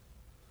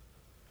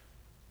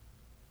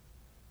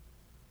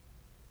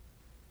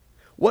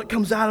 What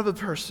comes out of a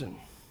person?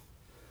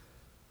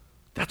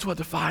 That's what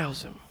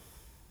defiles him.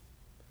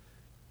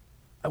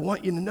 I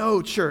want you to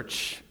know,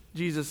 church,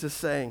 Jesus is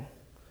saying,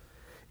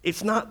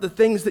 it's not the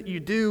things that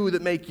you do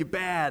that make you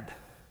bad,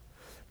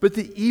 but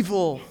the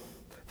evil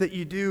that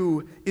you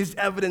do is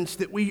evidence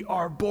that we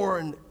are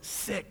born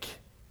sick,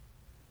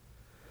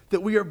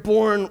 that we are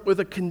born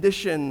with a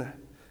condition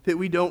that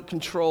we don't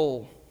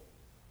control,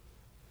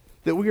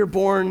 that we are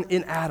born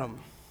in Adam,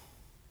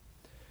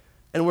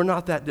 and we're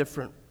not that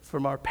different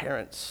from our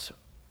parents,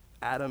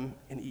 Adam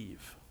and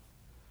Eve.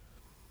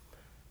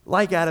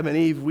 Like Adam and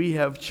Eve, we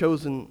have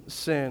chosen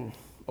sin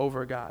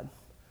over God.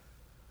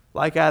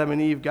 Like Adam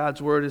and Eve,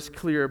 God's word is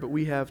clear, but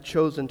we have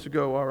chosen to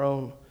go our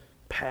own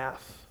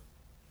path.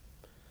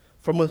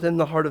 From within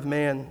the heart of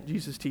man,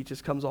 Jesus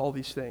teaches, comes all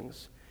these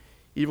things.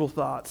 Evil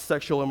thoughts,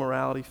 sexual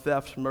immorality,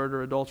 theft,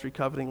 murder, adultery,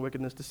 coveting,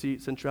 wickedness,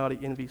 deceit, sensuality,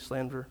 envy,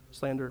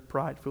 slander,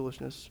 pride,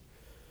 foolishness.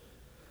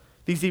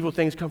 These evil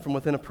things come from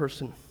within a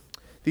person.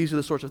 These are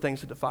the sorts of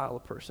things that defile a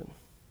person.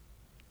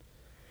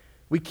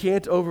 We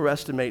can't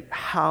overestimate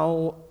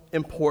how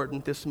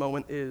important this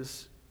moment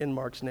is in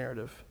Mark's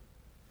narrative.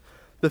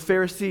 The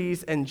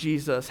Pharisees and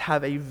Jesus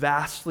have a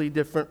vastly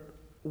different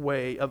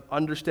way of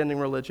understanding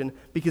religion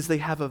because they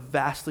have a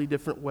vastly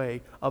different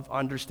way of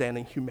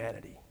understanding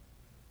humanity.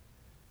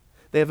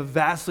 They have a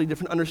vastly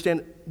different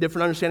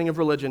understanding of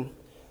religion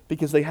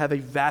because they have a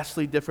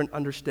vastly different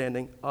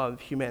understanding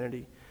of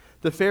humanity.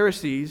 The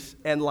Pharisees,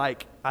 and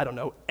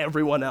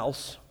everyone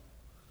else,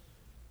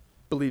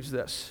 believes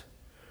this.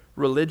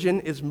 Religion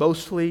is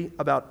mostly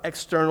about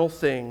external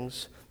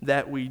things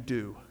that we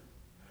do.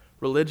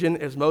 Religion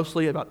is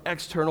mostly about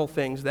external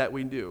things that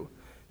we do.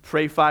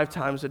 Pray 5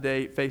 times a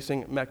day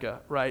facing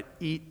Mecca, right?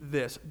 Eat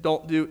this.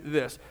 Don't do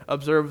this.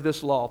 Observe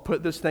this law.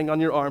 Put this thing on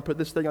your arm. Put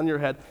this thing on your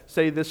head.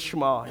 Say this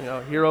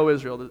Shema, Hear, O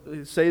Israel.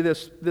 Say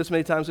this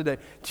many times a day.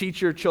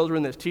 Teach your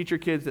children this. Teach your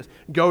kids this.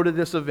 Go to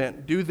this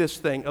event. Do this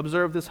thing.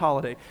 Observe this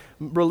holiday.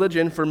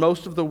 Religion for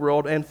most of the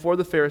world and for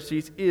the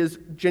Pharisees is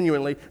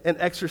genuinely an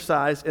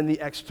exercise in the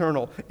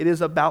external. It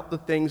is about the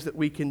things that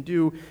we can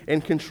do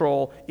and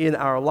control in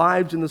our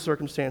lives and the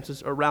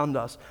circumstances around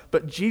us.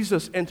 But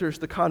Jesus enters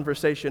the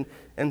conversation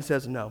and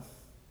says no.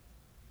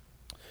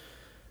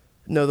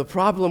 No, the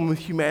problem with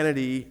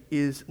humanity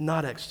is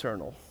not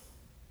external.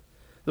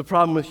 The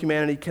problem with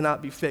humanity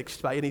cannot be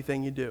fixed by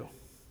anything you do.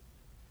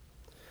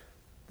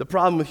 The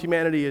problem with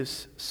humanity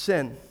is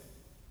sin.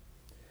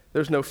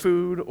 There's no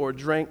food or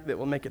drink that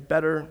will make it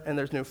better, and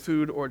there's no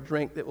food or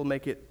drink that will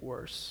make it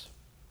worse.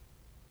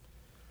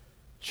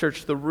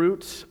 Church, the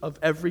root of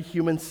every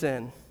human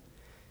sin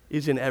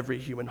is in every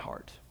human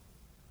heart.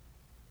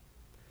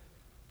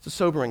 It's a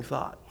sobering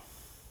thought.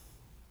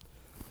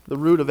 The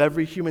root of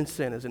every human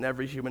sin is in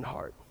every human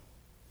heart.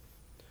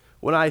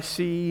 When I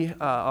see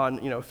on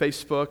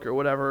Facebook or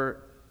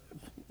whatever,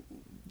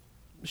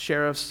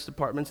 sheriff's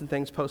departments and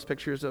things post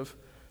pictures of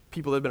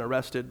people that have been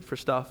arrested for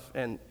stuff,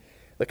 and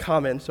the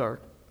comments are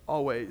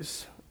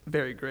always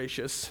very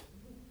gracious.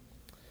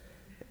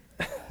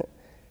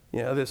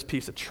 This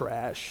piece of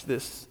trash,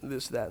 this,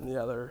 that, and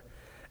the other.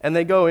 And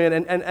they go in,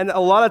 and a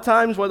lot of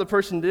times what the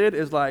person did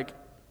is like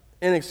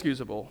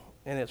inexcusable,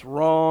 and it's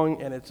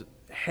wrong, and it's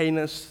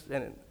heinous,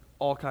 and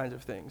all kinds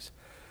of things.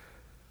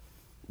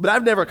 But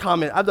I've never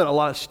commented. I've done a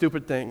lot of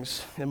stupid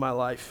things in my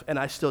life, and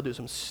I still do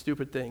some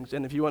stupid things.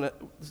 And if you want to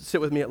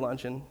sit with me at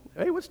lunch and,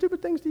 hey, what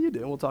stupid things do you do?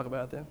 And we'll talk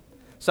about it then.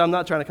 So I'm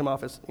not trying to come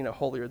off as,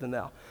 holier than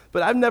thou.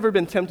 But I've never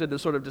been tempted to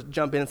sort of just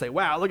jump in and say,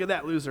 wow, look at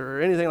that loser,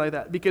 or anything like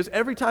that. Because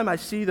every time I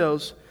see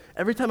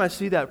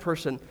that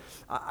person,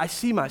 I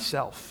see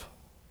myself.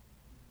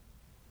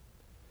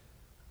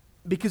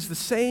 Because the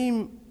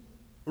same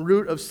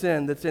root of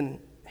sin that's in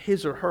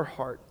his or her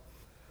heart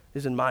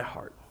is in my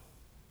heart.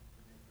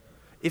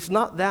 It's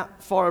not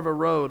that far of a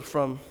road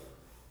from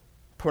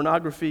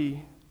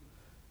pornography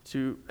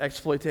to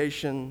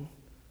exploitation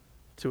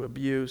to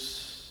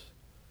abuse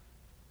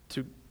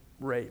to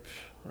rape,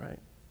 right?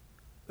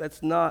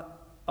 That's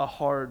not a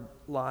hard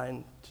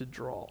line to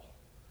draw.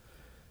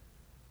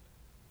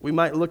 We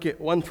might look at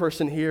one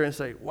person here and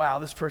say, wow,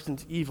 this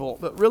person's evil.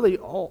 But really,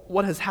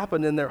 what has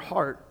happened in their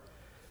heart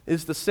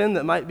is the sin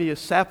that might be a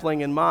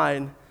sapling in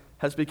mine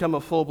has become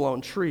a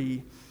full-blown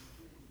tree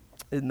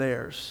in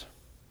theirs.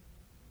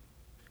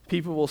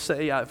 People will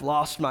say, I've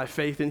lost my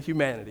faith in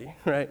humanity,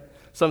 right?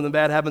 Something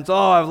bad happens,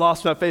 I've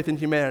lost my faith in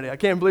humanity. I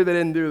can't believe they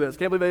didn't do this.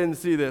 Can't believe they didn't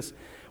see this.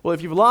 Well,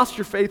 if you've lost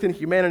your faith in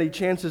humanity,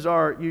 chances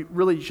are you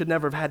really should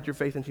never have had your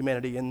faith in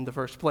humanity in the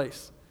first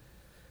place.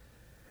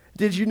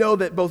 Did you know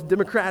that both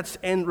Democrats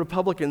and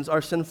Republicans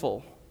are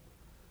sinful?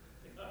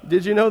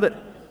 Did you know that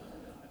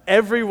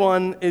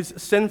everyone is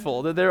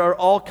sinful, that there are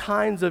all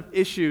kinds of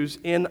issues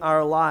in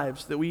our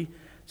lives that we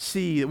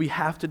see, that we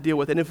have to deal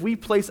with? And if we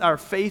place our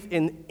faith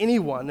in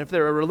anyone, if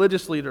they're a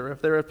religious leader,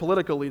 if they're a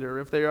political leader,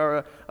 if they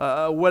are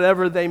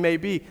whatever they may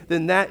be,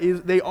 then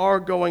they are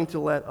going to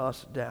let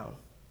us down.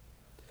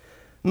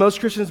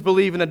 Most Christians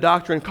believe in a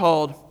doctrine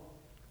called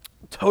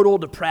total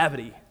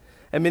depravity.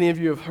 And many of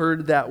you have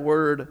heard that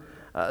word.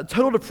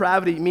 Total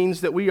depravity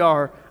means that we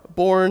are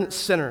born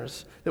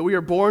sinners, that we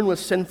are born with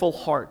sinful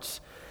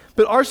hearts.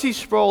 But R.C.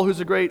 Sproul, who's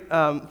a great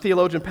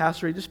theologian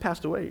pastor, he just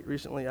passed away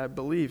recently, I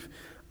believe.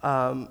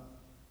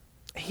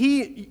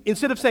 He,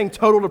 instead of saying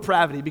total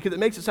depravity, because it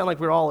makes it sound like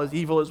we're all as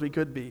evil as we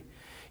could be,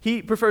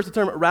 he prefers the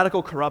term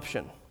radical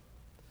corruption.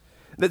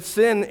 That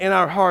sin in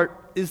our heart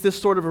is this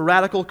sort of a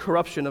radical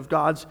corruption of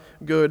God's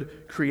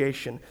good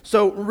creation.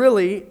 So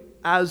really,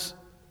 as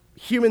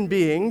human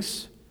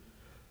beings,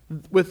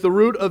 with the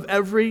root of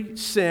every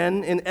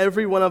sin in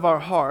every one of our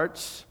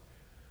hearts,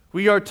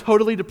 we are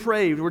totally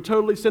depraved, we're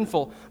totally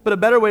sinful. But a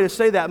better way to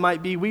say that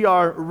might be we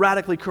are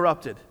radically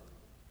corrupted.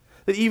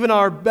 That even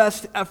our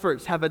best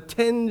efforts have a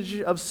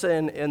tinge of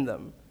sin in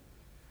them.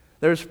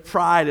 There's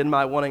pride in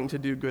my wanting to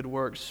do good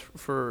works,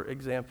 for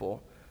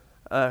example.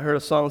 I heard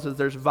a song that says,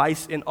 there's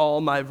vice in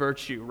all my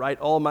virtue, right?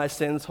 All my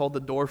sins hold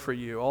the door for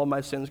you. All my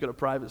sins go to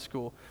private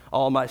school.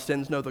 All my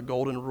sins know the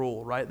golden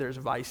rule, right? There's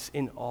vice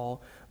in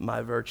all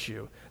my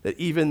virtue. That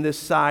even this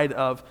side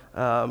of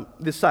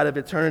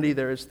eternity,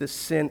 there is this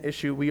sin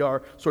issue. We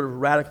are sort of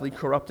radically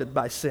corrupted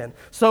by sin.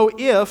 So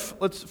if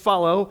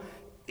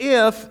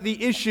the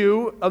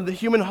issue of the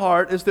human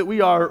heart is that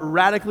we are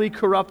radically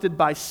corrupted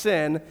by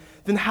sin,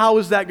 then how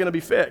is that going to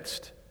be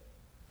fixed?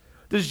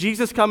 Does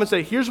Jesus come and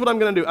say, here's what I'm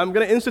going to do. I'm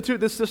going to institute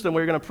this system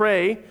where you're going to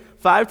pray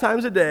 5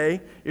 times a day,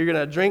 you're going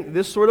to drink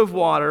this sort of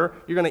water,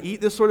 you're going to eat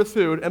this sort of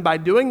food, and by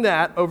doing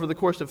that, over the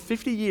course of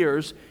 50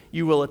 years,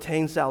 you will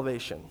attain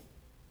salvation.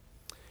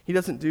 He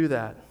doesn't do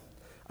that.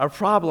 Our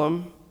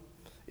problem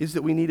is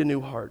that we need a new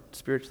heart,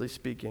 spiritually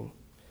speaking,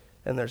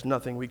 and there's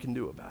nothing we can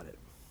do about it.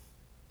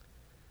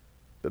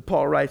 But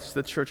Paul writes to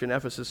the church in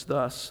Ephesus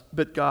thus,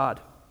 but God,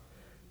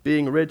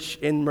 being rich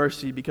in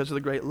mercy because of the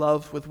great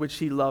love with which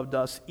he loved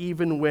us,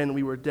 even when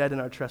we were dead in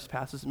our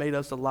trespasses, made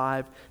us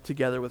alive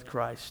together with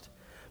Christ.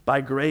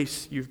 By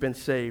grace you've been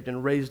saved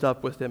and raised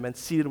up with him and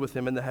seated with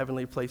him in the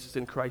heavenly places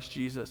in Christ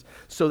Jesus,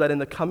 so that in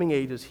the coming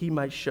ages he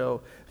might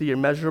show the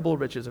immeasurable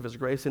riches of his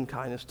grace and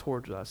kindness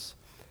towards us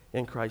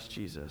in Christ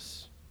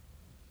Jesus.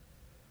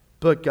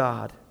 But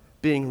God,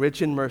 being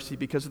rich in mercy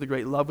because of the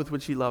great love with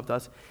which he loved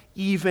us,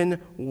 even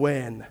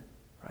when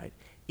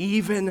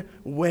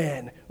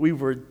we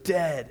were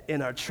dead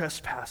in our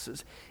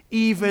trespasses,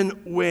 even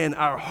when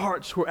our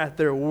hearts were at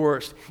their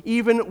worst,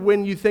 even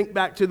when you think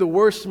back to the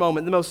worst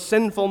moment, the most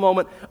sinful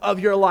moment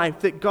of your life,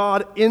 that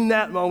God in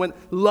that moment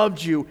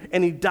loved you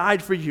and he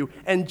died for you.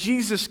 And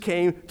Jesus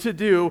came to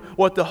do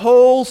what the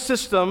whole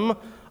system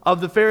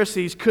of the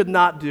Pharisees could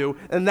not do,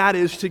 and that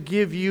is to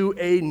give you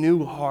a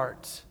new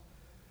heart.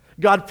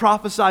 God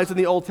prophesies in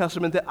the Old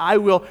Testament that I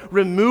will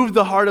remove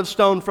the heart of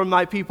stone from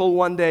my people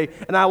one day,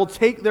 and I will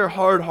take their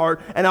hard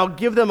heart, and I'll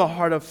give them a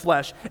heart of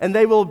flesh, and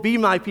they will be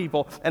my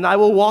people, and I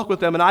will walk with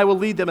them, and I will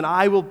lead them, and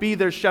I will be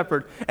their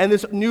shepherd, and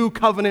this new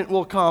covenant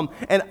will come,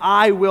 and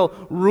I will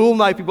rule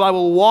my people. I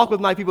will walk with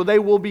my people. They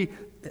will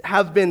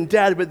have been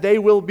dead, but they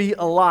will be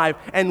alive.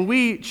 And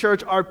we,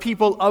 church, are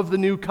people of the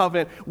new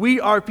covenant. We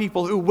are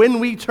people who, when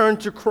we turn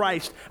to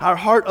Christ, our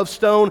heart of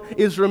stone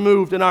is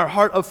removed and our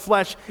heart of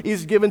flesh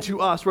is given to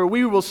us, where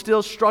we will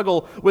still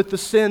struggle with the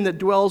sin that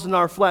dwells in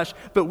our flesh,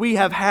 but we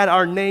have had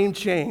our name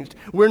changed.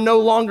 We're no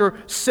longer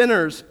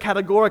sinners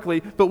categorically,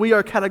 but we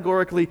are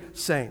categorically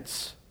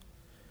saints.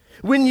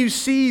 When you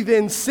see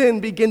then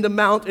sin begin to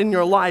mount in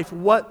your life,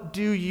 what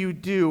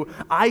do?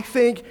 I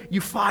think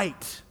you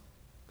fight.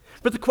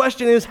 But the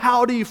question is,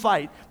 how do you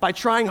fight? By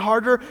trying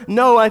harder?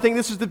 No, I think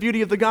this is the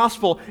beauty of the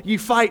gospel. You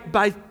fight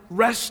by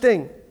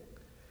resting.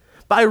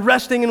 By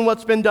resting in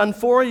what's been done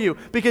for you.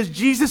 Because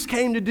Jesus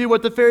came to do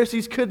what the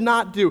Pharisees could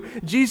not do.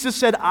 Jesus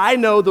said, I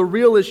know the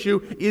real issue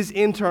is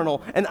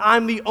internal, and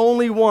I'm the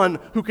only one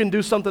who can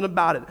do something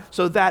about it.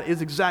 So that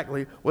is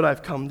exactly what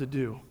I've come to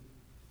do.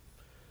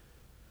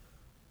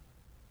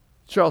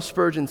 Charles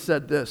Spurgeon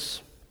said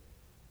this: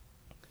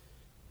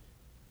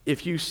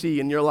 if you see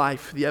in your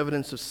life the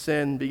evidence of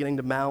sin beginning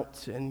to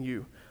mount, and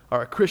you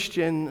are a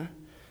Christian,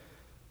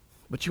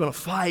 but you want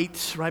to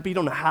fight, right? But you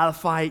don't know how to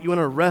fight. You want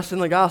to rest in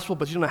the gospel,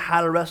 but you don't know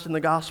how to rest in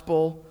the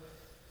gospel.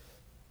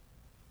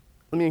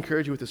 Let me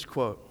encourage you with this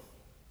quote.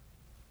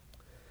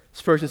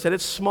 Spurgeon said,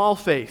 it's small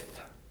faith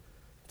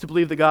to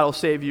believe that God will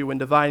save you when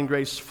divine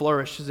grace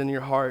flourishes in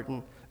your heart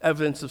and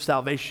evidence of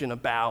salvation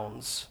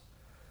abounds.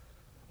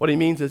 What he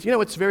means is,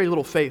 it's very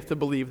little faith to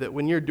believe that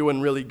when you're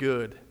doing really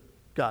good,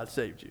 God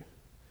saved you.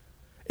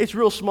 It's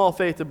real small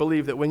faith to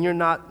believe that when you're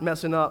not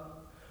messing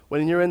up,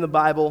 when you're in the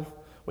Bible,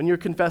 when you're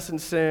confessing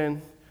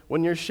sin,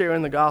 when you're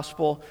sharing the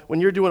gospel, when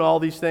you're doing all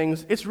these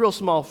things, it's real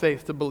small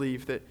faith to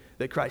believe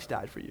that Christ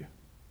died for you.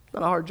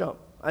 Not a hard jump.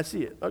 I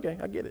see it. Okay,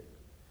 I get it.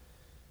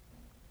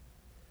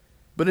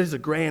 But it is a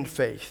grand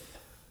faith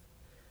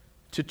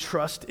to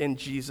trust in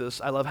Jesus.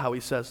 I love how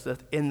he says that,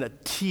 in the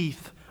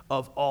teeth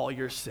of all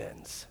your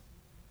sins.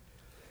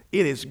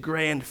 It is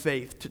grand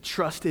faith to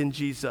trust in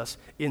Jesus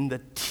in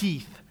the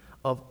teeth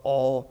of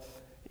all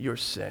your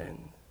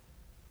sin.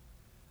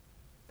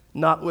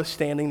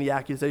 Notwithstanding the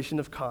accusation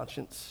of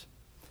conscience,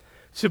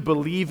 to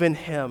believe in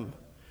him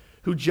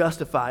who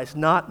justifies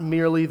not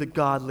merely the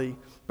godly,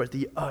 but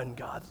the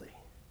ungodly.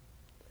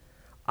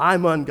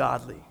 I'm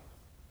ungodly,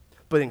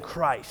 but in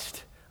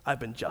Christ I've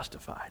been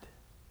justified.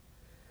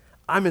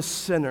 I'm a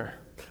sinner,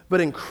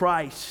 but in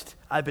Christ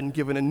I've been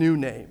given a new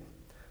name,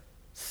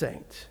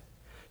 saint.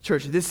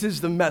 Church, this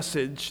is the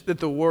message that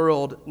the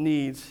world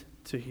needs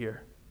to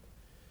hear.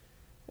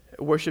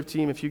 Worship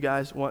team, if you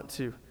guys want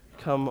to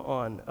come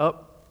on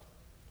up.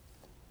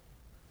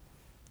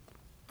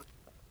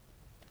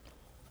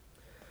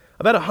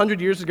 About 100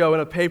 years ago in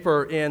a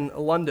paper in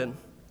London,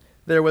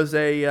 there was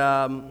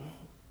I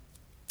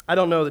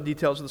don't know the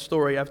details of the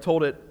story, I've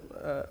told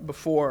it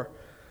before.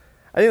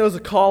 I think it was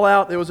a call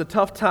out. There was a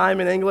tough time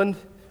in England.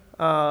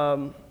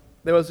 There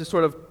was this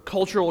sort of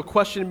cultural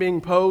question being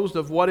posed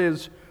of what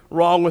is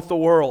wrong with the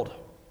world.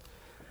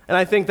 And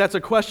I think that's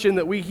a question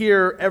that we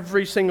hear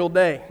every single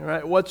day,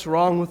 right? What's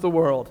wrong with the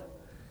world?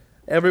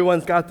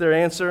 Everyone's got their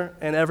answer,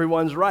 and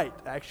everyone's right,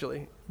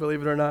 actually,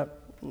 believe it or not,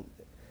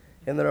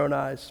 in their own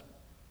eyes.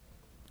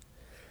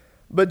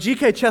 But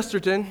G.K.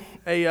 Chesterton,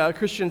 a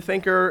Christian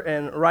thinker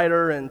and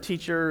writer and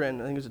teacher,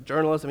 and I think he was a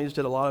journalist, he just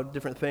did a lot of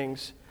different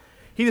things,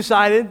 he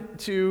decided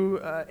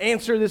to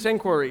answer this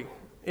inquiry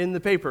in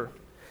the paper.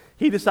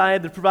 He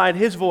decided to provide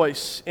his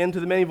voice into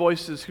the many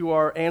voices who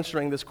are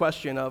answering this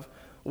question of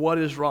what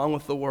is wrong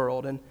with the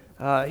world.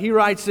 And he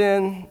writes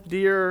in,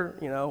 dear,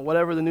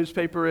 whatever the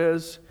newspaper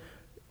is,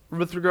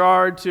 with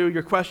regard to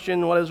your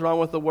question, what is wrong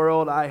with the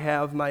world, I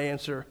have my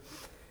answer.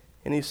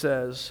 And he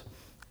says,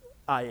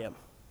 I am.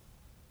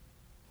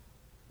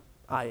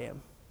 I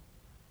am.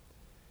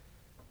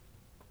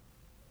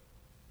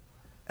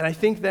 And I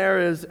think there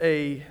is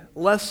a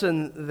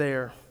lesson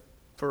there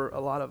for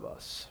a lot of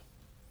us.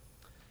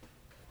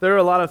 There are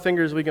a lot of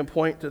fingers we can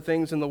point to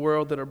things in the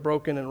world that are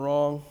broken and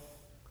wrong.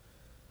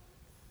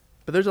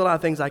 But there's a lot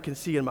of things I can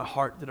see in my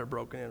heart that are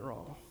broken and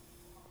wrong.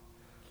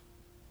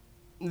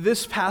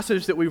 This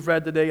passage that we've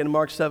read today in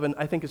Mark 7,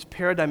 I think is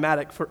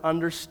paradigmatic for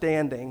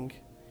understanding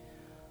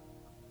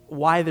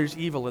why there's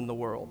evil in the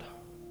world.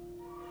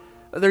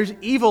 There's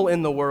evil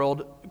in the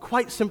world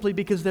quite simply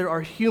because there are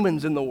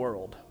humans in the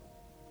world.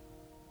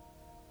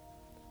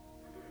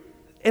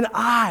 And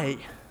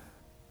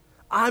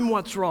I'm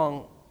what's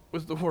wrong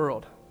with the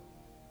world.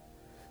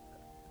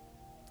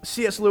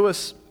 C.S.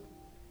 Lewis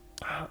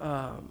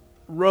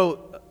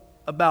wrote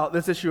about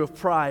this issue of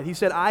pride. He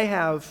said,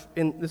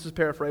 this is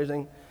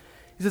paraphrasing,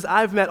 he says,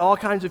 I've met all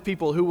kinds of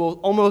people who will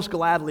almost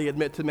gladly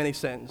admit to many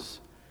sins.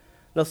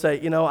 They'll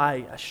say,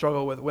 I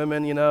struggle with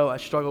women, I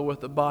struggle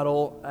with the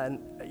bottle,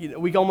 and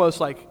we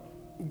almost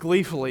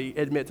gleefully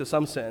admit to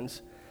some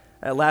sins.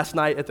 Last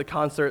night at the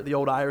concert, the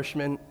old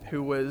Irishman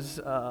who was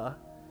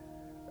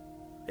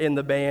in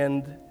the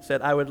band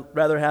said, "I would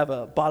rather have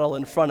a bottle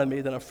in front of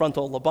me than a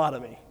frontal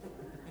lobotomy."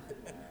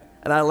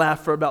 And I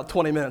laughed for about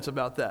 20 minutes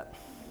about that.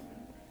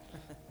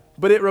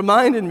 But it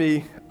reminded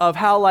me of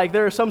how, like,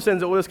 there are some sins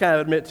that we'll just kind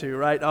of admit to,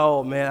 right?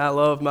 Oh, man, I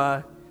love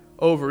my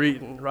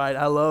overeating, right?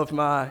 I love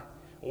my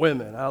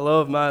women. I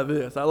love my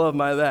this. I love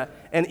my that.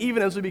 And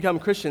even as we become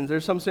Christians,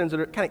 there's some sins that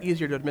are kind of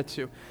easier to admit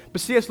to.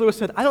 But C.S. Lewis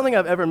said, I don't think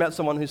I've ever met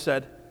someone who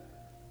said,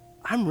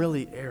 I'm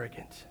really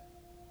arrogant.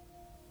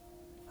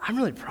 I'm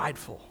really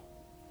prideful.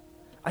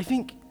 I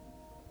think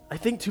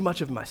too much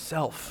of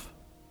myself.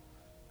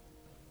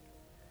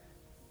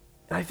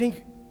 And I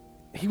think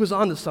he was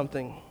onto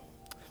something,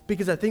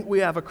 because I think we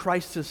have a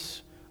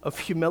crisis of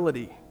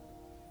humility.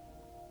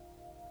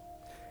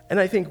 And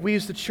I think we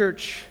as the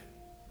church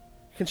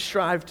can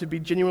strive to be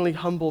genuinely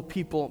humble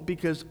people,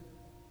 because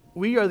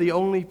we are the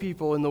only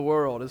people in the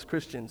world as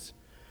Christians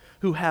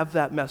who have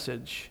that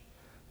message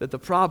that the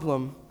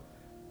problem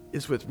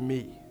is with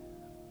me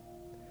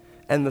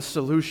and the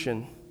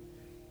solution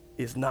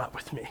is not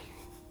with me.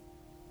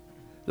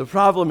 The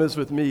problem is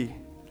with me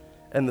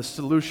and the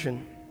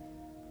solution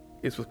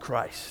is with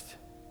Christ.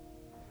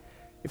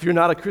 If you're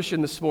not a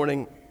Christian this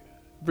morning,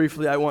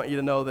 briefly, I want you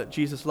to know that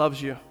Jesus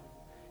loves you.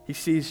 He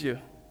sees you.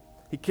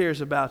 He cares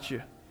about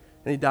you.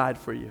 And he died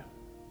for you.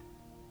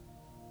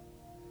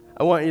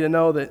 I want you to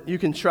know that you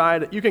can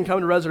come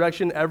to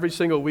Resurrection every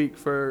single week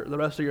for the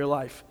rest of your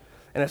life,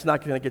 and it's not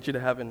going to get you to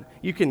heaven.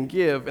 You can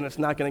give, and it's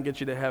not going to get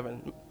you to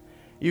heaven.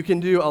 You can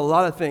do a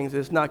lot of things, and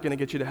it's not going to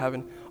get you to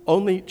heaven.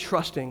 Only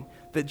trusting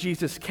that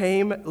Jesus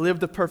came,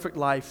 lived a perfect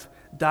life,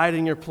 died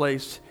in your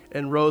place,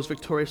 and rose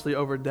victoriously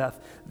over death.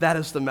 That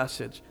is the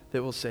message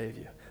that will save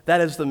you.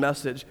 That is the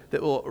message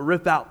that will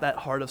rip out that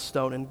heart of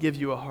stone and give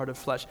you a heart of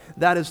flesh.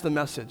 That is the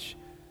message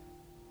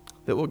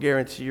that will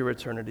guarantee your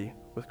eternity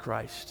with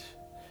Christ.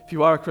 If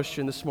you are a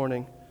Christian this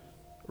morning,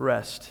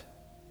 rest.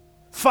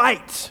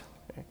 Fight!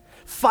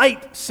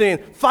 Fight sin.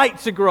 Fight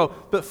to grow,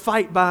 but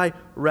fight by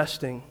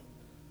resting.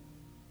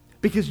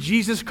 Because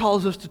Jesus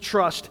calls us to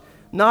trust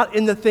not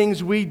in the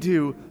things we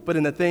do, but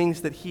in the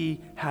things that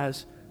he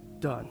has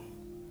done.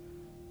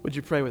 Would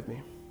you pray with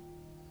me?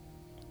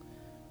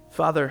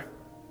 Father,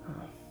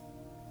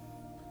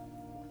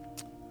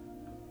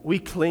 we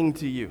cling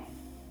to you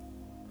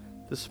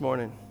this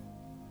morning.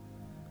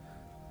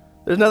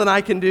 There's nothing I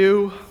can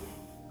do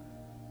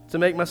to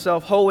make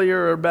myself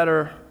holier or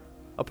better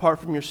apart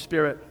from your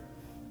Spirit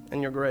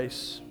and your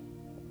grace.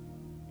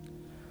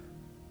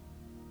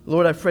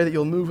 Lord, I pray that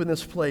you'll move in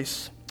this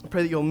place. I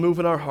pray that you'll move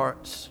in our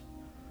hearts.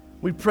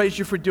 We praise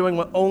you for doing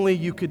what only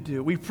you could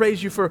do. We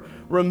praise you for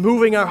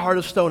removing our heart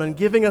of stone and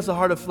giving us a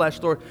heart of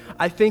flesh, Lord.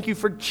 I thank you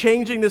for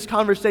changing this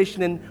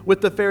conversation with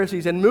the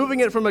Pharisees and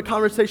moving it from a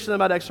conversation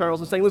about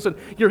externals and saying, listen,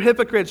 you're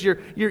hypocrites.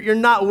 You're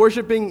not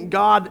worshiping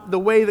God the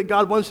way that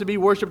God wants to be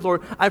worshiped,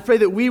 Lord. I pray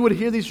that we would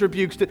hear these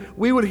rebukes, that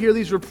we would hear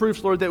these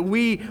reproofs, Lord, that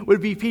we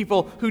would be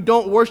people who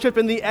don't worship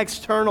in the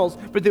externals,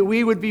 but that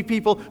we would be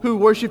people who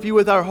worship you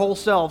with our whole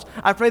selves.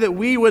 I pray that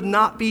we would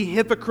not be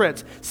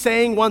hypocrites,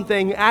 saying one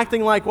thing,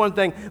 acting like one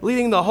thing,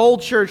 leading the whole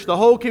church, the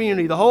whole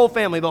community, the whole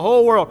family, the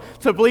whole world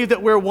to believe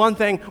that we're one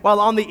thing while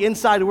on the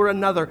inside we're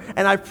another.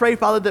 And I pray,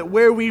 Father, that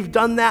where we've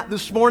done that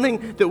this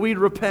morning, that we'd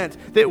repent.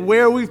 That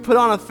where we've put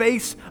on a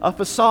face, a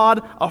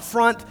facade, a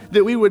front,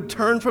 that we would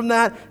turn from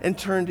that and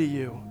turn to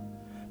you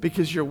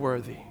because you're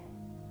worthy.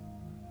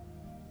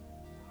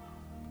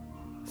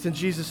 It's in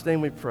Jesus'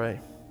 name we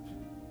pray.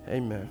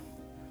 Amen.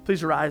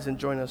 Please rise and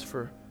join us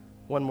for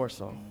one more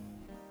song.